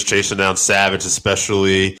managers chasing down Savage,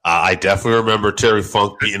 especially. I definitely remember Terry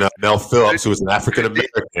Funk beating up Mel Phillips, who was an African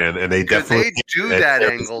American, and they definitely do that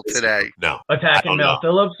angle today. No, attacking Mel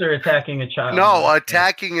Phillips or attacking a child? No,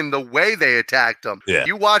 attacking him the way they attacked him. Yeah.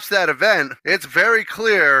 You watch that event, it's very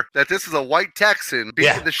clear that this is a white Texan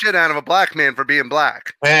beating the shit out of a black man for being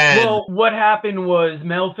black. Well, what happened was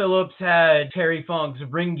Mel Phillips had Terry Funk's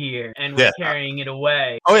ring gear and was carrying it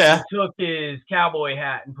away. Oh, yeah. He took his cowboy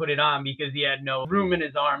hat and put it on because he had no room in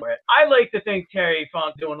his arm for it. I like to think Terry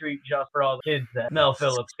Funk doing street just for all the kids that Mel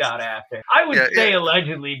Phillips got after. I would say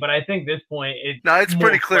allegedly, but I think this point it's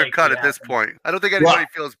pretty clear cut at this point. I don't think anybody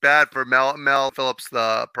feels bad for Mel Phillips,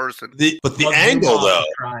 the person. But the angle, though,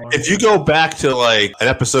 if you go back to an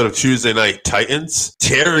episode of Tuesday Night Titans,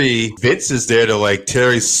 Vince is there to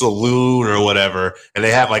Terry's saloon or whatever, and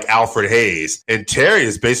they have Alfred Hayes, and Terry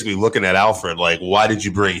is basically looking at Alfred why did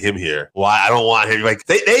you bring him here? Why? I don't want him.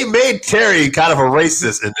 They made Terry kind of a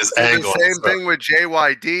racist in this angle. The same thing with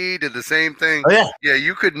JYD. Did the same thing. Oh, yeah. Yeah,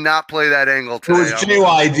 you could not play that angle today. It was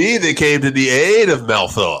JYD that came to the aid of Mel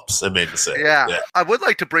Phillips, I made to say. Yeah. I would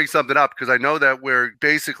like to bring something up because I know that we're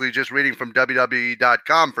basically just reading from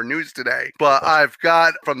WWE.com for news today. But I've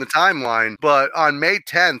got from the timeline. But on May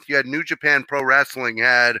 10th, you had New Japan Pro Wrestling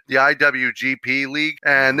had the IWGP League.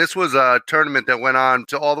 And this was a tournament that went on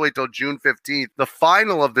to all the way till June 15th. The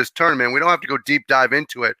final of this tournament, we don't have to go deep dive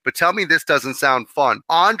into it, but tell me this doesn't sound fun.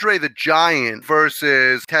 Andre the Giant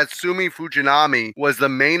versus Tatsumi Fujinami was the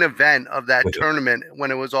main event of that tournament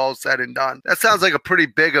when it was all said and done. That sounds like a pretty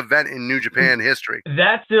big event in New Japan history.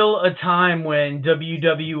 That's still a time when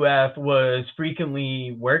WWF was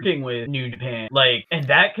frequently working with New Japan. And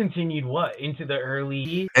that continued into the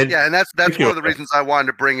early... And that's one of the reasons I wanted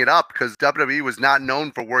to bring it up, because WWE was not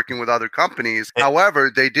known for working with other companies.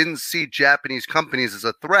 However, they didn't see Japanese companies as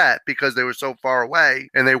a threat because they were so far away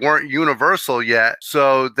and they weren't universal yet.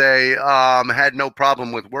 So they had no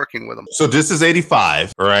problem with working with them. So this is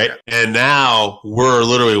 85, right? Yeah. And now we're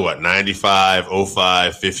literally 95,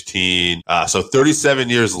 05, 15. So 37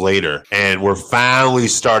 years later, and we're finally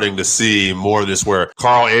starting to see more more than this, where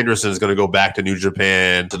Carl Anderson is going to go back to New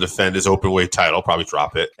Japan to defend his openweight title, probably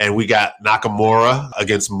drop it. And we got Nakamura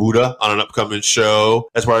against Muta on an upcoming show.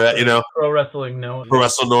 That's part of that, you know. Pro Wrestling No. Pro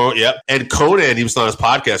Wrestling No, yep. And Conan, he was on his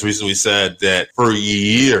podcast recently, said that for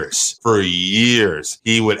years,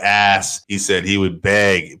 he would ask, he said he would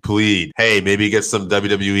beg, plead, hey, maybe get some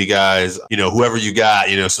WWE guys, you know, whoever you got,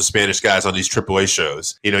 you know, some Spanish guys on these AAA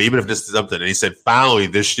shows, you know, even if this is something. And he said, finally,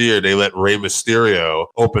 this year, they let Rey Mysterio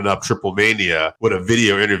open up Triple Mania with a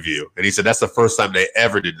video interview. And he said that's the first time they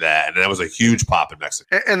ever did that. And that was a huge pop in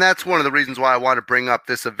Mexico. And that's one of the reasons why I want to bring up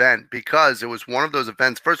this event, because it was one of those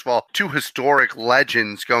events, first of all, two historic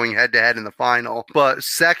legends going head to head in the final. But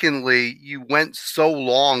secondly, you went so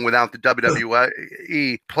long without the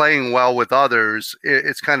WWE playing well with others.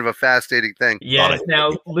 It's kind of a fascinating thing. Yes.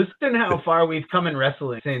 Now, listen how far we've come in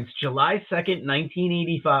wrestling. Since July 2nd,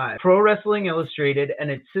 1985, Pro Wrestling Illustrated and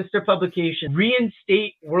its sister publication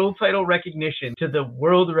reinstate world title recognition to the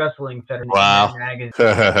World Wrestling Federation magazine.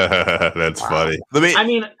 That's funny. I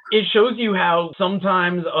mean, it shows you how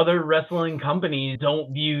sometimes other wrestling companies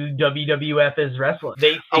don't view WWF as wrestling.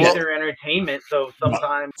 They see their entertainment, so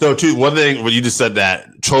sometimes... So, too, one thing, when you just said that,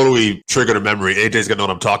 totally triggered a memory. AJ's going to know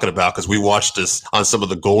what I'm talking about, because we watched this on some of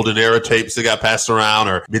the Golden Era tapes that got passed around,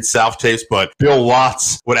 or Mid-South tapes, but Bill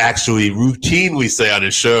Watts would actually routinely say on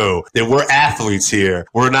his show that we're athletes here.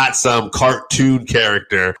 We're not some cartoon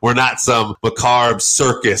character. We're not some macabre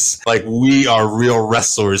circus. Like, we are real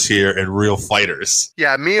wrestlers here and real fighters.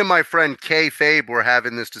 Yeah, me and my friend Kay Fabe were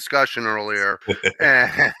having this discussion earlier,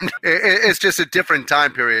 and it's just a different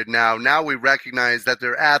time period now. Now we recognize that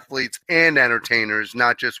they're athletes and entertainers,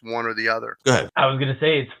 not just one or the other. Go ahead. I was going to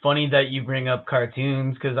say, it's funny that you bring up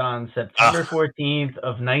cartoons, because on September 14th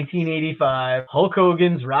of 1985, Hulk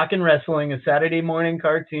Hogan's Rockin' Wrestling, a Saturday morning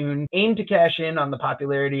cartoon, aimed to cash in on the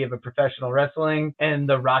popularity of a professional wrestling and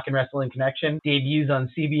the Rockin' Wrestling Connection, debuts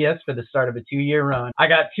on CBS for the start of a 2-year run. I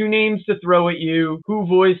got 2 names to throw at you. Who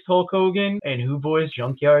voiced Hulk Hogan and who voiced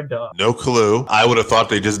Junkyard Dog? No clue. I would have thought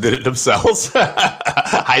they just did it themselves.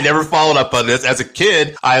 I never followed up on this. As a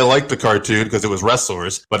kid, I liked the cartoon because it was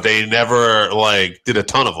wrestlers, but they never did a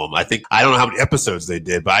ton of them. I don't know how many episodes they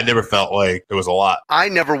did, but I never felt like there was a lot. I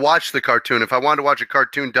never watched the cartoon. If I wanted to watch a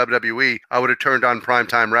cartoon WWE, I would have turned on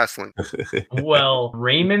Primetime Wrestling. Well,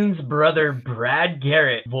 Raymond's brother Brad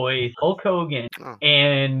Garrett voiced Hulk Hogan,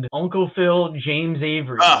 and Uncle Phil James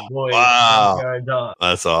Avery voiced Junkyard Dog.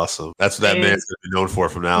 That's awesome. That's what that man's going to be known for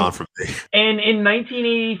from now on from me. And in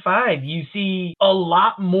 1985, you see a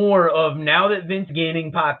lot more of, now that Vince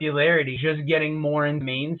gaining popularity, just getting more in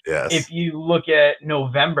main. Yes. If you look at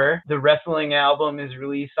November, the wrestling album is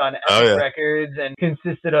released on Epic Records and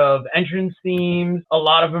consisted of entrance themes, a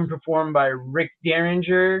lot of them performed by Rick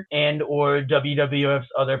Derringer and or WWF's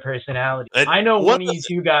other personalities. I know one of you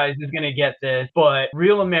two guys is going to get this, but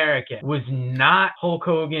Real American was not Hulk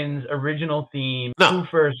Hogan's original theme. No. Who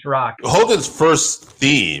first rocked? Hogan's first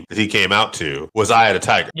theme that he came out to was Eye of the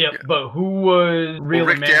Tiger. Yep, but who was Real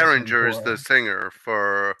Rick American Derringer is the singer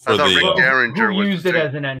for I thought Rick who Derringer was used it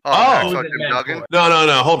as an entrance.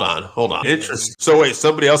 No, hold on. Interesting. So wait,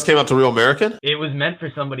 somebody else came out to Real American? It was meant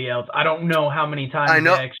for somebody else. I don't know how many times they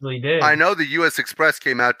actually did. I know the U.S. Express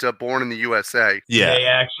came out to Born in the USA. Yeah. They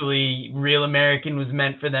actually, Real American was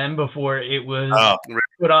meant for them before it was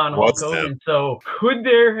put on Hulk Hogan. So could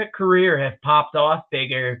their career have popped off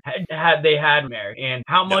bigger had they had American? And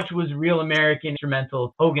how much was Real American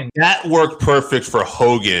instrumental Hogan? That worked perfect for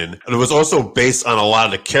Hogan. And it was also based on a lot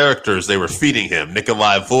of the characters they were feeding him.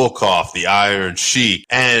 Nikolai Volkov, the Iron Sheik,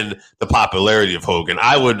 and the popularity of Hogan.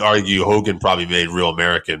 I would argue Hogan probably made Real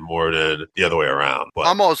American more than the other way around. But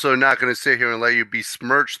I'm also not going to sit here and let you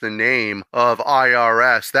besmirch the name of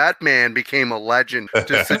IRS. That man became a legend.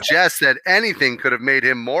 To suggest that anything could have made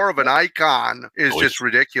him more of an icon is just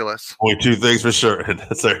ridiculous. Only 2 things for sure.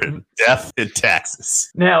 That's death and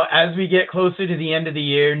taxes. Now, as we get closer to the end of the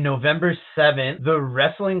year, November 7th, the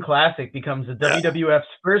Wrestling Classic becomes the WWF's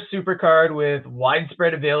first supercard with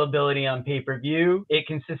widespread availability on pay-per-view. It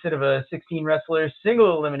consisted of a 16-wrestler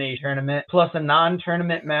single elimination tournament plus a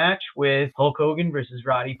non-tournament match with Hulk Hogan versus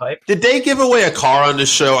Roddy Piper. Did they give away a car on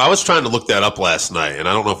this show? I was trying to look that up last night, and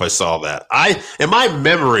I don't know if I saw that. In my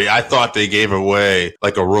memory, I thought they gave away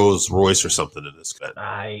like a Rolls Royce or something in this event.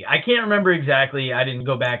 I can't remember exactly. I didn't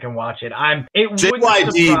go back and watch it. It wouldn't surprise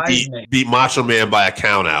JYD me. beat Macho Man by a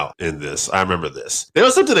count out in this. I remember this. They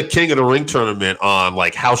also did a King of the Ring tournament on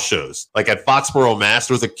like house shows. Like at Foxborough Mass,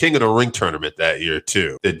 there was a King of the Ring tournament that year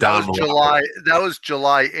too. That was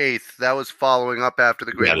July 8th. That was following up after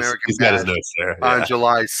the Great American He's got his Bash notes there. on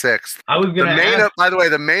July 6th. I was going to ask. By the way,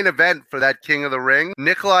 the main event for that King of the Ring,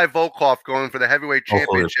 Nikolai Volkov going for the heavyweight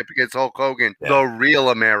championship against Hulk Hogan, the real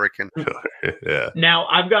American. Yeah. Now,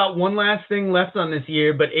 I've got one last thing left on this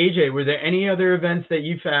year, but AJ, were there any other events that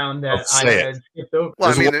you found that I had skipped over?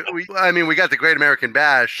 Well, we got the Great American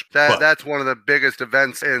Bash. That's one of the biggest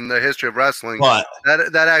events in the history of wrestling. But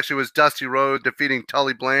that actually was Dusty Rhodes defeating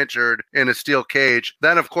Tully Blanchard in a steel cage.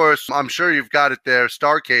 Then, of course, I'm sure you've got it there.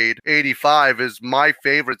 Starrcade 85 is my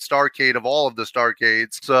favorite Starrcade of all of the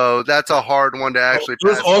Starrcades. So that's a hard one to actually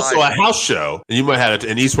There was pass also by. a house show, and you might have it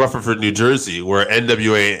in East Rutherford, New Jersey, where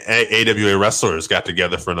NWA, AWA wrestlers got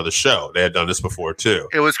together for another show. They had done this before too.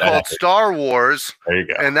 It was called Star Wars. There you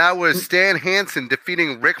go. And that was Stan Hansen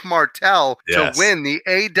defeating Rick Martel to win the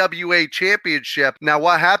AWA championship. Now,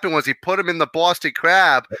 what happened was he put him in the Boston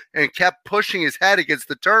Crab and kept pushing his head against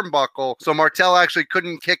the turnbuckle. So Martel actually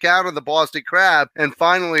couldn't kick out of the Boston Crab. And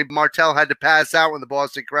finally, Martel had to pass out with the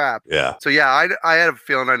Boston Crab. Yeah. So, yeah, I had a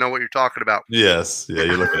feeling I know what you're talking about. Yes. Yeah,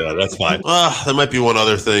 you're looking at it. That's fine. There might be one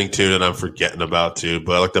other thing, too, that I'm forgetting about, too.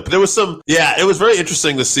 But I like that. But there was some, it was very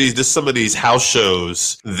interesting to see just some of these house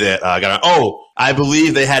shows that got on. I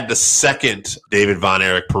believe they had the second David Von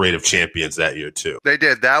Erich Parade of Champions that year, too. They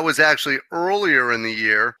did. That was actually earlier in the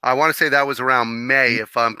year. I want to say that was around May,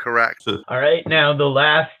 if I'm correct. All right. Now, the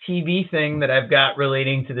last TV thing that I've got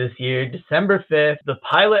relating to this year, December 5th, the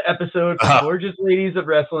pilot episode for Gorgeous Ladies of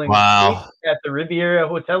Wrestling at the Riviera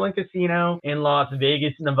Hotel and Casino in Las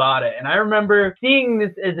Vegas, Nevada. And I remember seeing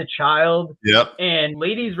this as a child. Yep. And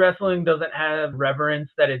ladies wrestling doesn't have reverence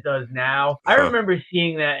that it does now. I remember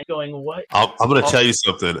seeing that and going, what? I'm going to tell you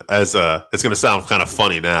something. It's going to sound kind of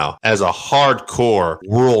funny now. As a hardcore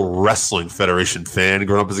World Wrestling Federation fan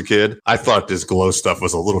growing up as a kid, I thought this glow stuff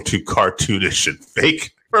was a little too cartoonish and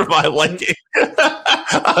fake for my liking.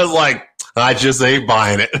 I was like, I just ain't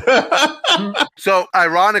buying it. So,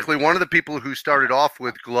 ironically, one of the people who started off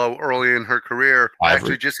with Glow early in her career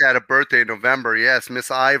actually just had a birthday in November. Yes, Miss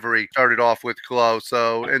Ivory started off with Glow.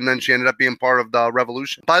 So, and then she ended up being part of the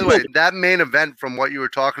Revolution. By the way, that main event from what you were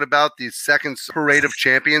talking about, the second Parade of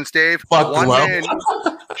Champions, Dave,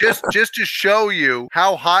 just to show you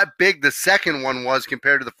how big the second one was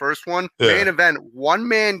compared to the first one. Main event,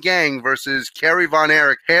 one-man gang versus Kerry Von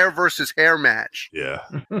Erich, hair versus hair match. Yeah.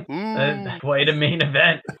 That's quite a main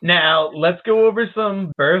event. Now, let's go over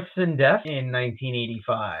some births and deaths in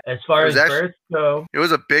 1985. As far as births go, it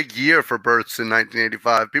was a big year for births in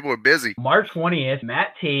 1985. People were busy. March 20th,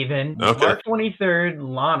 Matt Taven. March 23rd,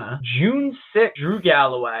 Lana. June 6th, Drew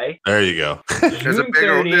Galloway. There you go. There's a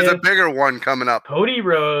bigger one coming up. Cody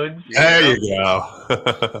Rhodes. There you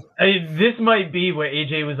go. This might be where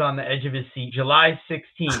AJ was on the edge of his seat. July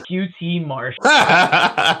 16th, QT Marshall.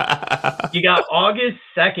 You got August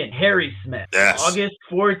 2nd, Harry Smith. Yes. August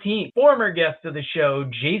 14th, former guest of the show,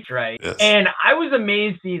 Jace Wright. Yes. And I was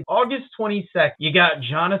amazed. August 22nd, you got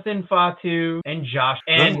Jonathan Fatu and Josh.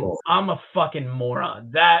 And I'm a fucking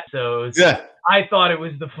moron. I thought it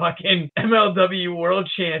was the fucking MLW World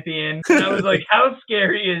Champion. And I was like, how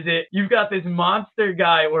scary is it? You've got this monster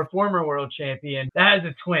guy or former world champion that has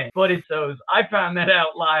a twin. But it's those. I found that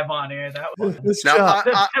out live on air. That was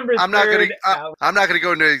September 3rd. I'm not gonna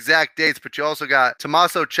go into exact dates, but you also got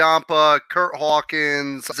Tommaso Ciampa, Kurt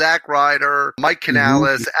Hawkins, Zack Ryder, Mike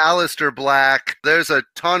Canales, Aleister Black. There's a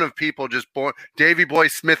ton of people just born. Davey Boy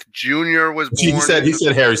Smith Jr. was born. He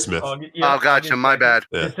said Harry Smith. Gotcha. My bad.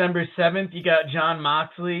 Yeah. December 7th, you got John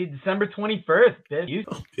Moxley. December 21st,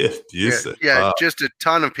 Biff Busick. Just a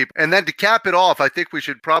ton of people. And then to cap it off, I think we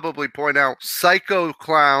should probably point out Psycho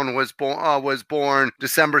Clown was born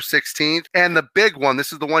December 16th. And the big one,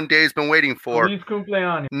 this is the one Dave's been waiting for.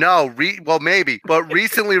 No, maybe, but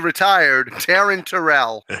recently retired, Taryn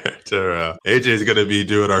Terrell. AJ's going to be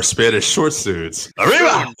doing our Spanish short suits.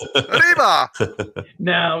 Arriba!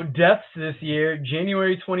 Now, deaths this year,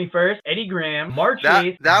 January 21st, Eddie Graham. March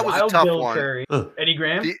 8th, that was a tough one. Curry. Eddie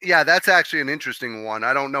Graham? That's actually an interesting one.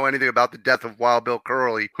 I don't know anything about the death of Wild Bill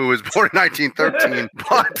Curley, who was born in 1913,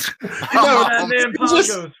 but...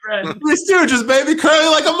 Pongos, friend. Three Stooges, baby. Curly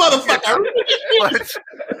like a motherfucker.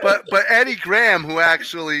 But Eddie Graham, who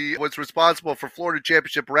actually was responsible for Florida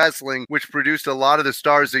Championship Wrestling, which produced a lot of the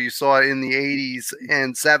stars that you saw in the 80s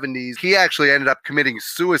and 70s, he actually ended up committing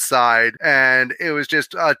suicide, and it was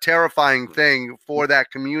just a terrifying thing for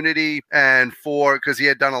that community and because he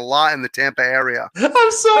had done a lot in the Tampa area.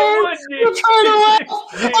 I'm sorry. I'm trying to laugh.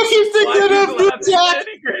 I keep thinking of New Jack.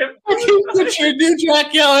 I keep picturing New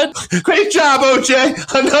Jack yelling, "Great job, OJ!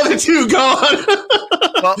 Another 2 gone."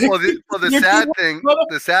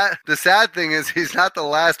 The sad thing is he's not the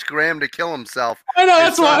last Graham to kill himself. I know,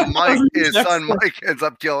 that's why his son Mike ends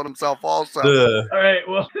up killing himself also. All right,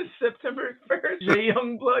 well, September 1st, Jay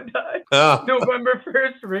Youngblood died. November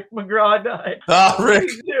 1st, Rick McGraw died. Rick.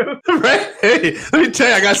 Rick. Hey, let me tell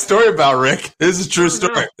you, I got a story about Rick. This is a true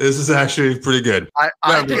story. This is actually pretty good.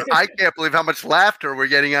 I can't believe how much laughter we're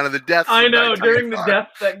getting out of the death. I know, during the death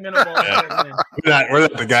segment of all we're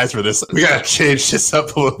not the guys for this. We gotta change this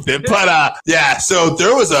up a little bit. But yeah, so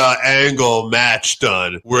there was a angle match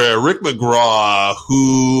done where Rick McGraw,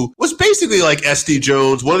 who was basically like SD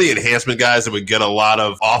Jones, one of the enhancement guys that would get a lot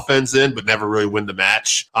of offense in but never really win the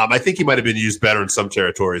match. I think he might have been used better in some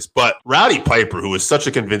territories. But Rowdy Piper, who was such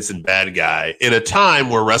a convincing bad guy in a time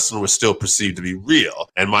where wrestling was still perceived to be real,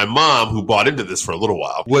 and my mom, who bought into this for a little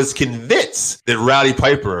while, was convinced that Rowdy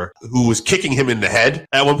Piper, who was kicking him in the head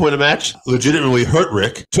at one point in the match, legitimately hurt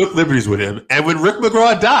Rick, took liberties with him, and when Rick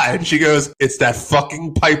McGraw died, she goes, "It's that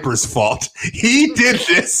fucking Piper's fault. He did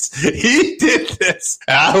this. He did this."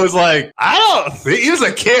 And I was like, I don't think, he was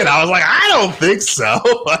a kid. I was like, I don't think so.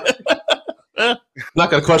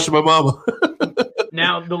 Not going to question my mama.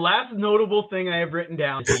 Now, the last notable thing I have written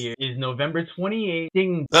down here is November 28th.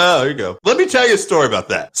 Sting. Oh, there you go. Let me tell you a story about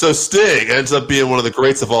that. So Sting ends up being one of the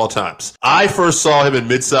greats of all times. I first saw him in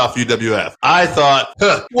Mid-South UWF. I thought,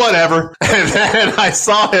 whatever. And then I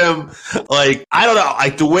saw him, like, I don't know,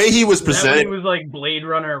 like the way he was presented. He was like Blade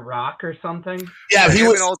Runner Rock or something? Yeah, he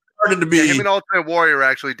was starting to be. Him and Ultimate Warrior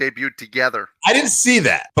actually debuted together. I didn't see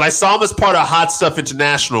that, but I saw him as part of Hot Stuff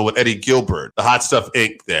International with Eddie Gilbert, the Hot Stuff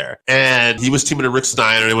Inc. there. And he was teaming with Rick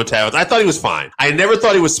Steiner. And I thought he was fine. I never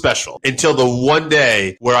thought he was special until the one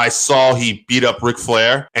day where I saw he beat up Ric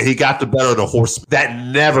Flair and he got the better of the Horseman. That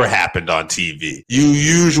never happened on TV. You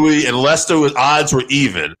usually, unless odds were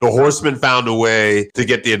even, the Horseman found a way to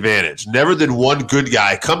get the advantage. Never did one good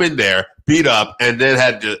guy come in there, beat up, and then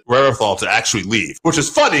had the wherewithal to actually leave, which is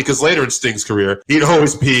funny because later in Sting's career, he'd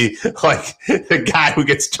always be like the guy who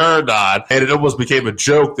gets turned on, and it almost became a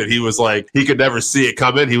joke that he was like, he could never see it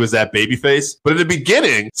coming. He was that babyface. But in the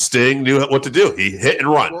beginning, Sting knew what to do. He hit and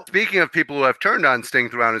run. Well, speaking of people who have turned on Sting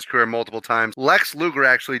throughout his career multiple times, Lex Luger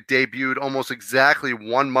actually debuted almost exactly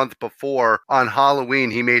 1 month before on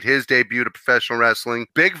Halloween. He made his debut to professional wrestling.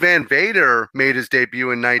 Big Van Vader made his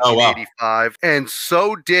debut in 1985, and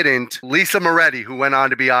so didn't Lisa Moretti, who went on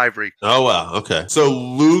to be Ivory. Oh, wow. Okay. So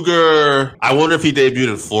Luger, I wonder if he debuted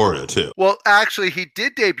in Florida, too. Well, actually, he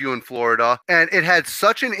did debut in Florida, and it had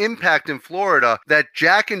such an impact in Florida that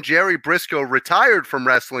Jack and Jerry Briscoe retired from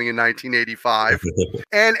wrestling in 1985,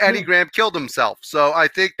 and Eddie Graham killed himself. So I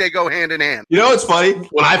think they go hand in hand. You know what's funny?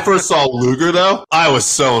 When I first saw Luger, though, I was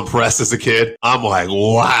so impressed as a kid. I'm like,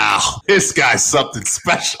 wow, this guy's something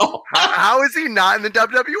special. How is he not in the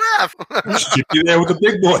WWF? Keep you there with the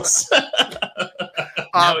big boys.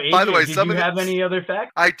 By the way, did you have any other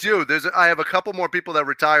facts? I do. I have a couple more people that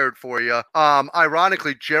retired for you.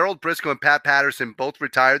 Ironically, Gerald Briscoe and Pat Patterson both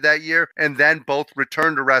retired that year, and then both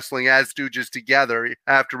returned to wrestling as Stooges together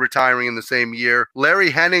after retiring in the same year.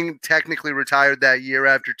 Larry Hennig technically retired that year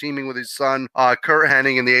after teaming with his son, Kurt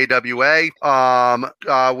Hennig, in the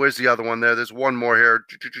AWA. Where's the other one there? There's one more here.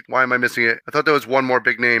 Why am I missing it? I thought there was one more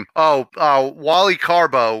big name. Wally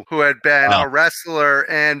Carbo, who had been a wrestler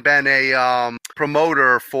and been a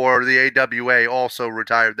promoter for the AWA, also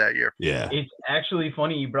retired that year. Yeah. It's actually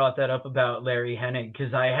funny you brought that up about Larry Hennig,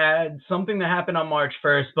 because I had something that happened on March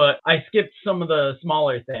 1st, but I skipped some of the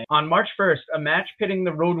smaller things. On March 1st, a match pitting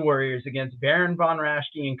the Road Warriors against Baron Von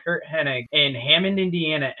Raschke and Kurt Hennig in Hammond,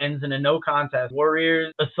 Indiana ends in a no contest.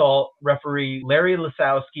 Warriors assault referee Larry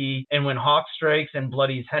Lasowski, and when Hawk strikes and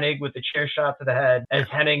bloodies Hennig with a chair shot to the head, as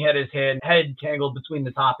Hennig had his head tangled between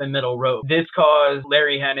the top and middle rope. This caused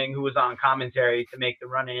Larry Hennig, who was on commentary, to make the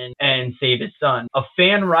run in and save his son. A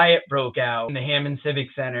fan riot broke out in the Hammond Civic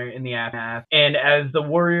Center in the aftermath, and as the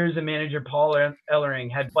Warriors and manager Paul Ellering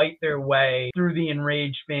had fight their way through the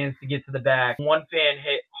enraged fans to get to the back, one fan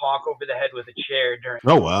hit Hawk over the head with a chair during.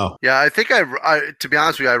 Oh, wow. Yeah, I think I to be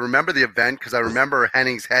honest with you, I remember the event because I remember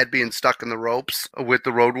Henning's head being stuck in the ropes with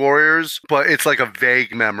the Road Warriors, but it's like a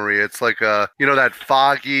vague memory. It's like that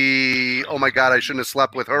foggy, oh my God, I shouldn't have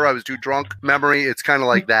slept with her, I was too drunk memory. It's kind of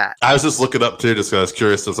like that. I was just looking up too, just because I was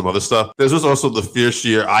curious to some other stuff. This was also the first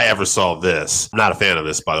year I ever saw this. I'm not a fan of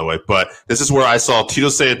this, by the way, but this is where I saw Tito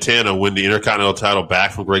Santana win the Intercontinental title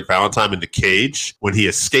back from Greg Valentine in the cage when he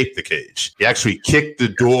escaped the cage. He actually kicked the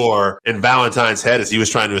door in Valentine's head as he was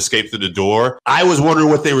trying to escape through the door. I was wondering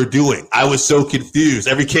what they were doing. I was so confused.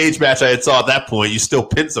 Every cage match I had saw at that point, you still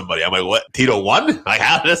pin somebody. I'm like, what? Tito won? Like,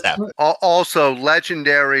 how did this happen? Also,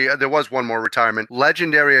 legendary, there was one more retirement.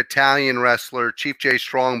 Legendary Italian wrestler Chief Jay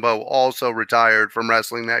Strongbow also retired from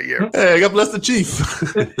wrestling that year. Hey, God bless the Chief.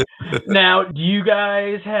 Now, do you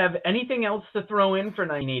guys have anything else to throw in for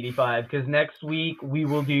 1985? Because next week we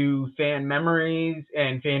will do fan memories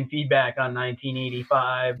and fan feedback on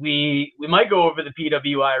 1985. We might go over the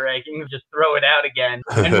PWI rankings, just throw it out again.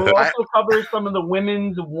 And we'll also cover some of the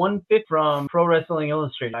women's 1/5 from Pro Wrestling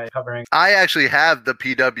Illustrated. I actually have the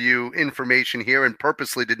PW information here and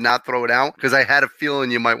purposely did not throw it out because I had a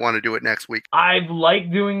feeling you might want to do it next week. I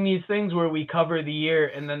like doing these things where we cover the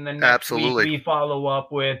year and then the next week we follow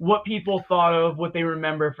up with what people thought of, what they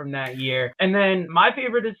remember from that year. And then my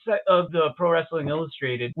favorite of the Pro Wrestling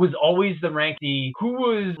Illustrated was always the ranking. Who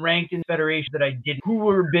was ranked in federation that I didn't? Who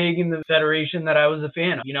were big in the federation that I was a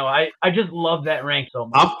fan of? You know, I just love that rank so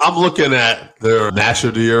much. I'm looking at their match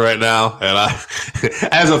of the year right now, and I,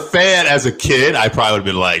 as a fan, as a kid, I probably would have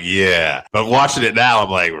been like, yeah. But watching it now, I'm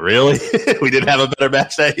like, really? We didn't have a better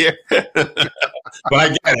match that year? But I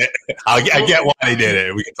get it. I get why they did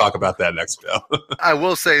it. We can talk about that next show. I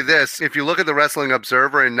will say this. If you look at the Wrestling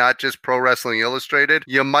Observer and not just Pro Wrestling Illustrated,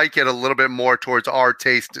 you might get a little bit more towards our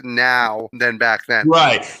taste now than back then.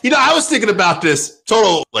 Right. You know, I was thinking about this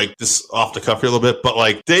total, like, this off the cuff here a little bit, but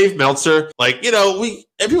like Dave Meltzer, like, you know,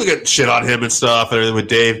 people get shit on him and stuff and everything with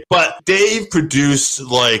Dave, but Dave produced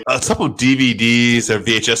like a couple of DVDs or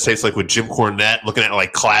VHS tapes, like with Jim Cornette, looking at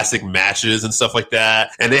like classic matches and stuff like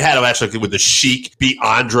that. And they had a match like with the Sheik beat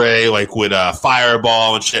Andre, like with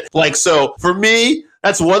Fireball and shit. Like, so for me,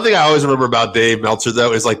 that's one thing I always remember about Dave Meltzer,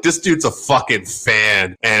 though, is like this dude's a fucking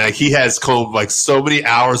fan, and like he has combed like so many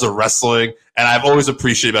hours of wrestling, and I've always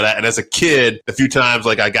appreciated that. And as a kid, a few times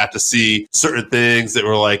like I got to see certain things that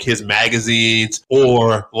were like his magazines,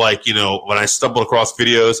 or like, you know, when I stumbled across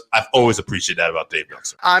videos, I've always appreciated that about Dave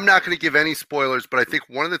Meltzer. I'm not going to give any spoilers, but I think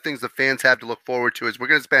one of the things the fans have to look forward to is we're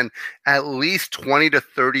going to spend at least 20 to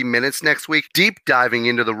 30 minutes next week deep diving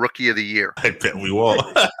into the Rookie of the Year. I bet we will.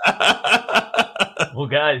 Well,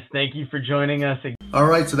 guys, thank you for joining us again. All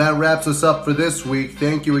right, so that wraps us up for this week.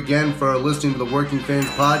 Thank you again for listening to the Working Fans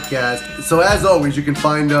Podcast. So as always, you can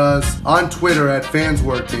find us on Twitter at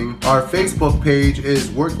FansWorking. Our Facebook page is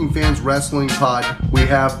Working Fans Wrestling Pod. We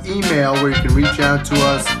have email where you can reach out to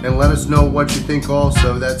us and let us know what you think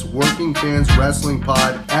also. That's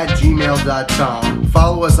workingfanswrestlingpod@gmail.com.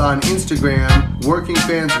 Follow us on Instagram,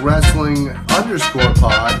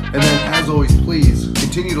 workingfanswrestling_pod. And then as always, please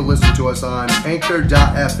continue to listen to us on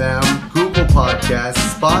Anchor.fm, Google Podcasts,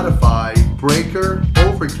 Spotify, Breaker,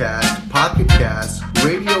 Overcast, Pocket Cast,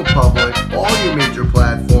 Radio Public, all your major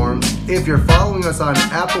platforms. If you're following us on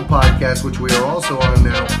Apple Podcasts, which we are also on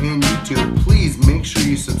now, and YouTube, please make sure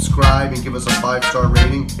you subscribe and give us a 5-star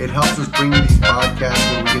rating. It helps us bring you these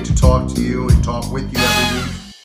podcasts where we get to talk to you and talk with you every week.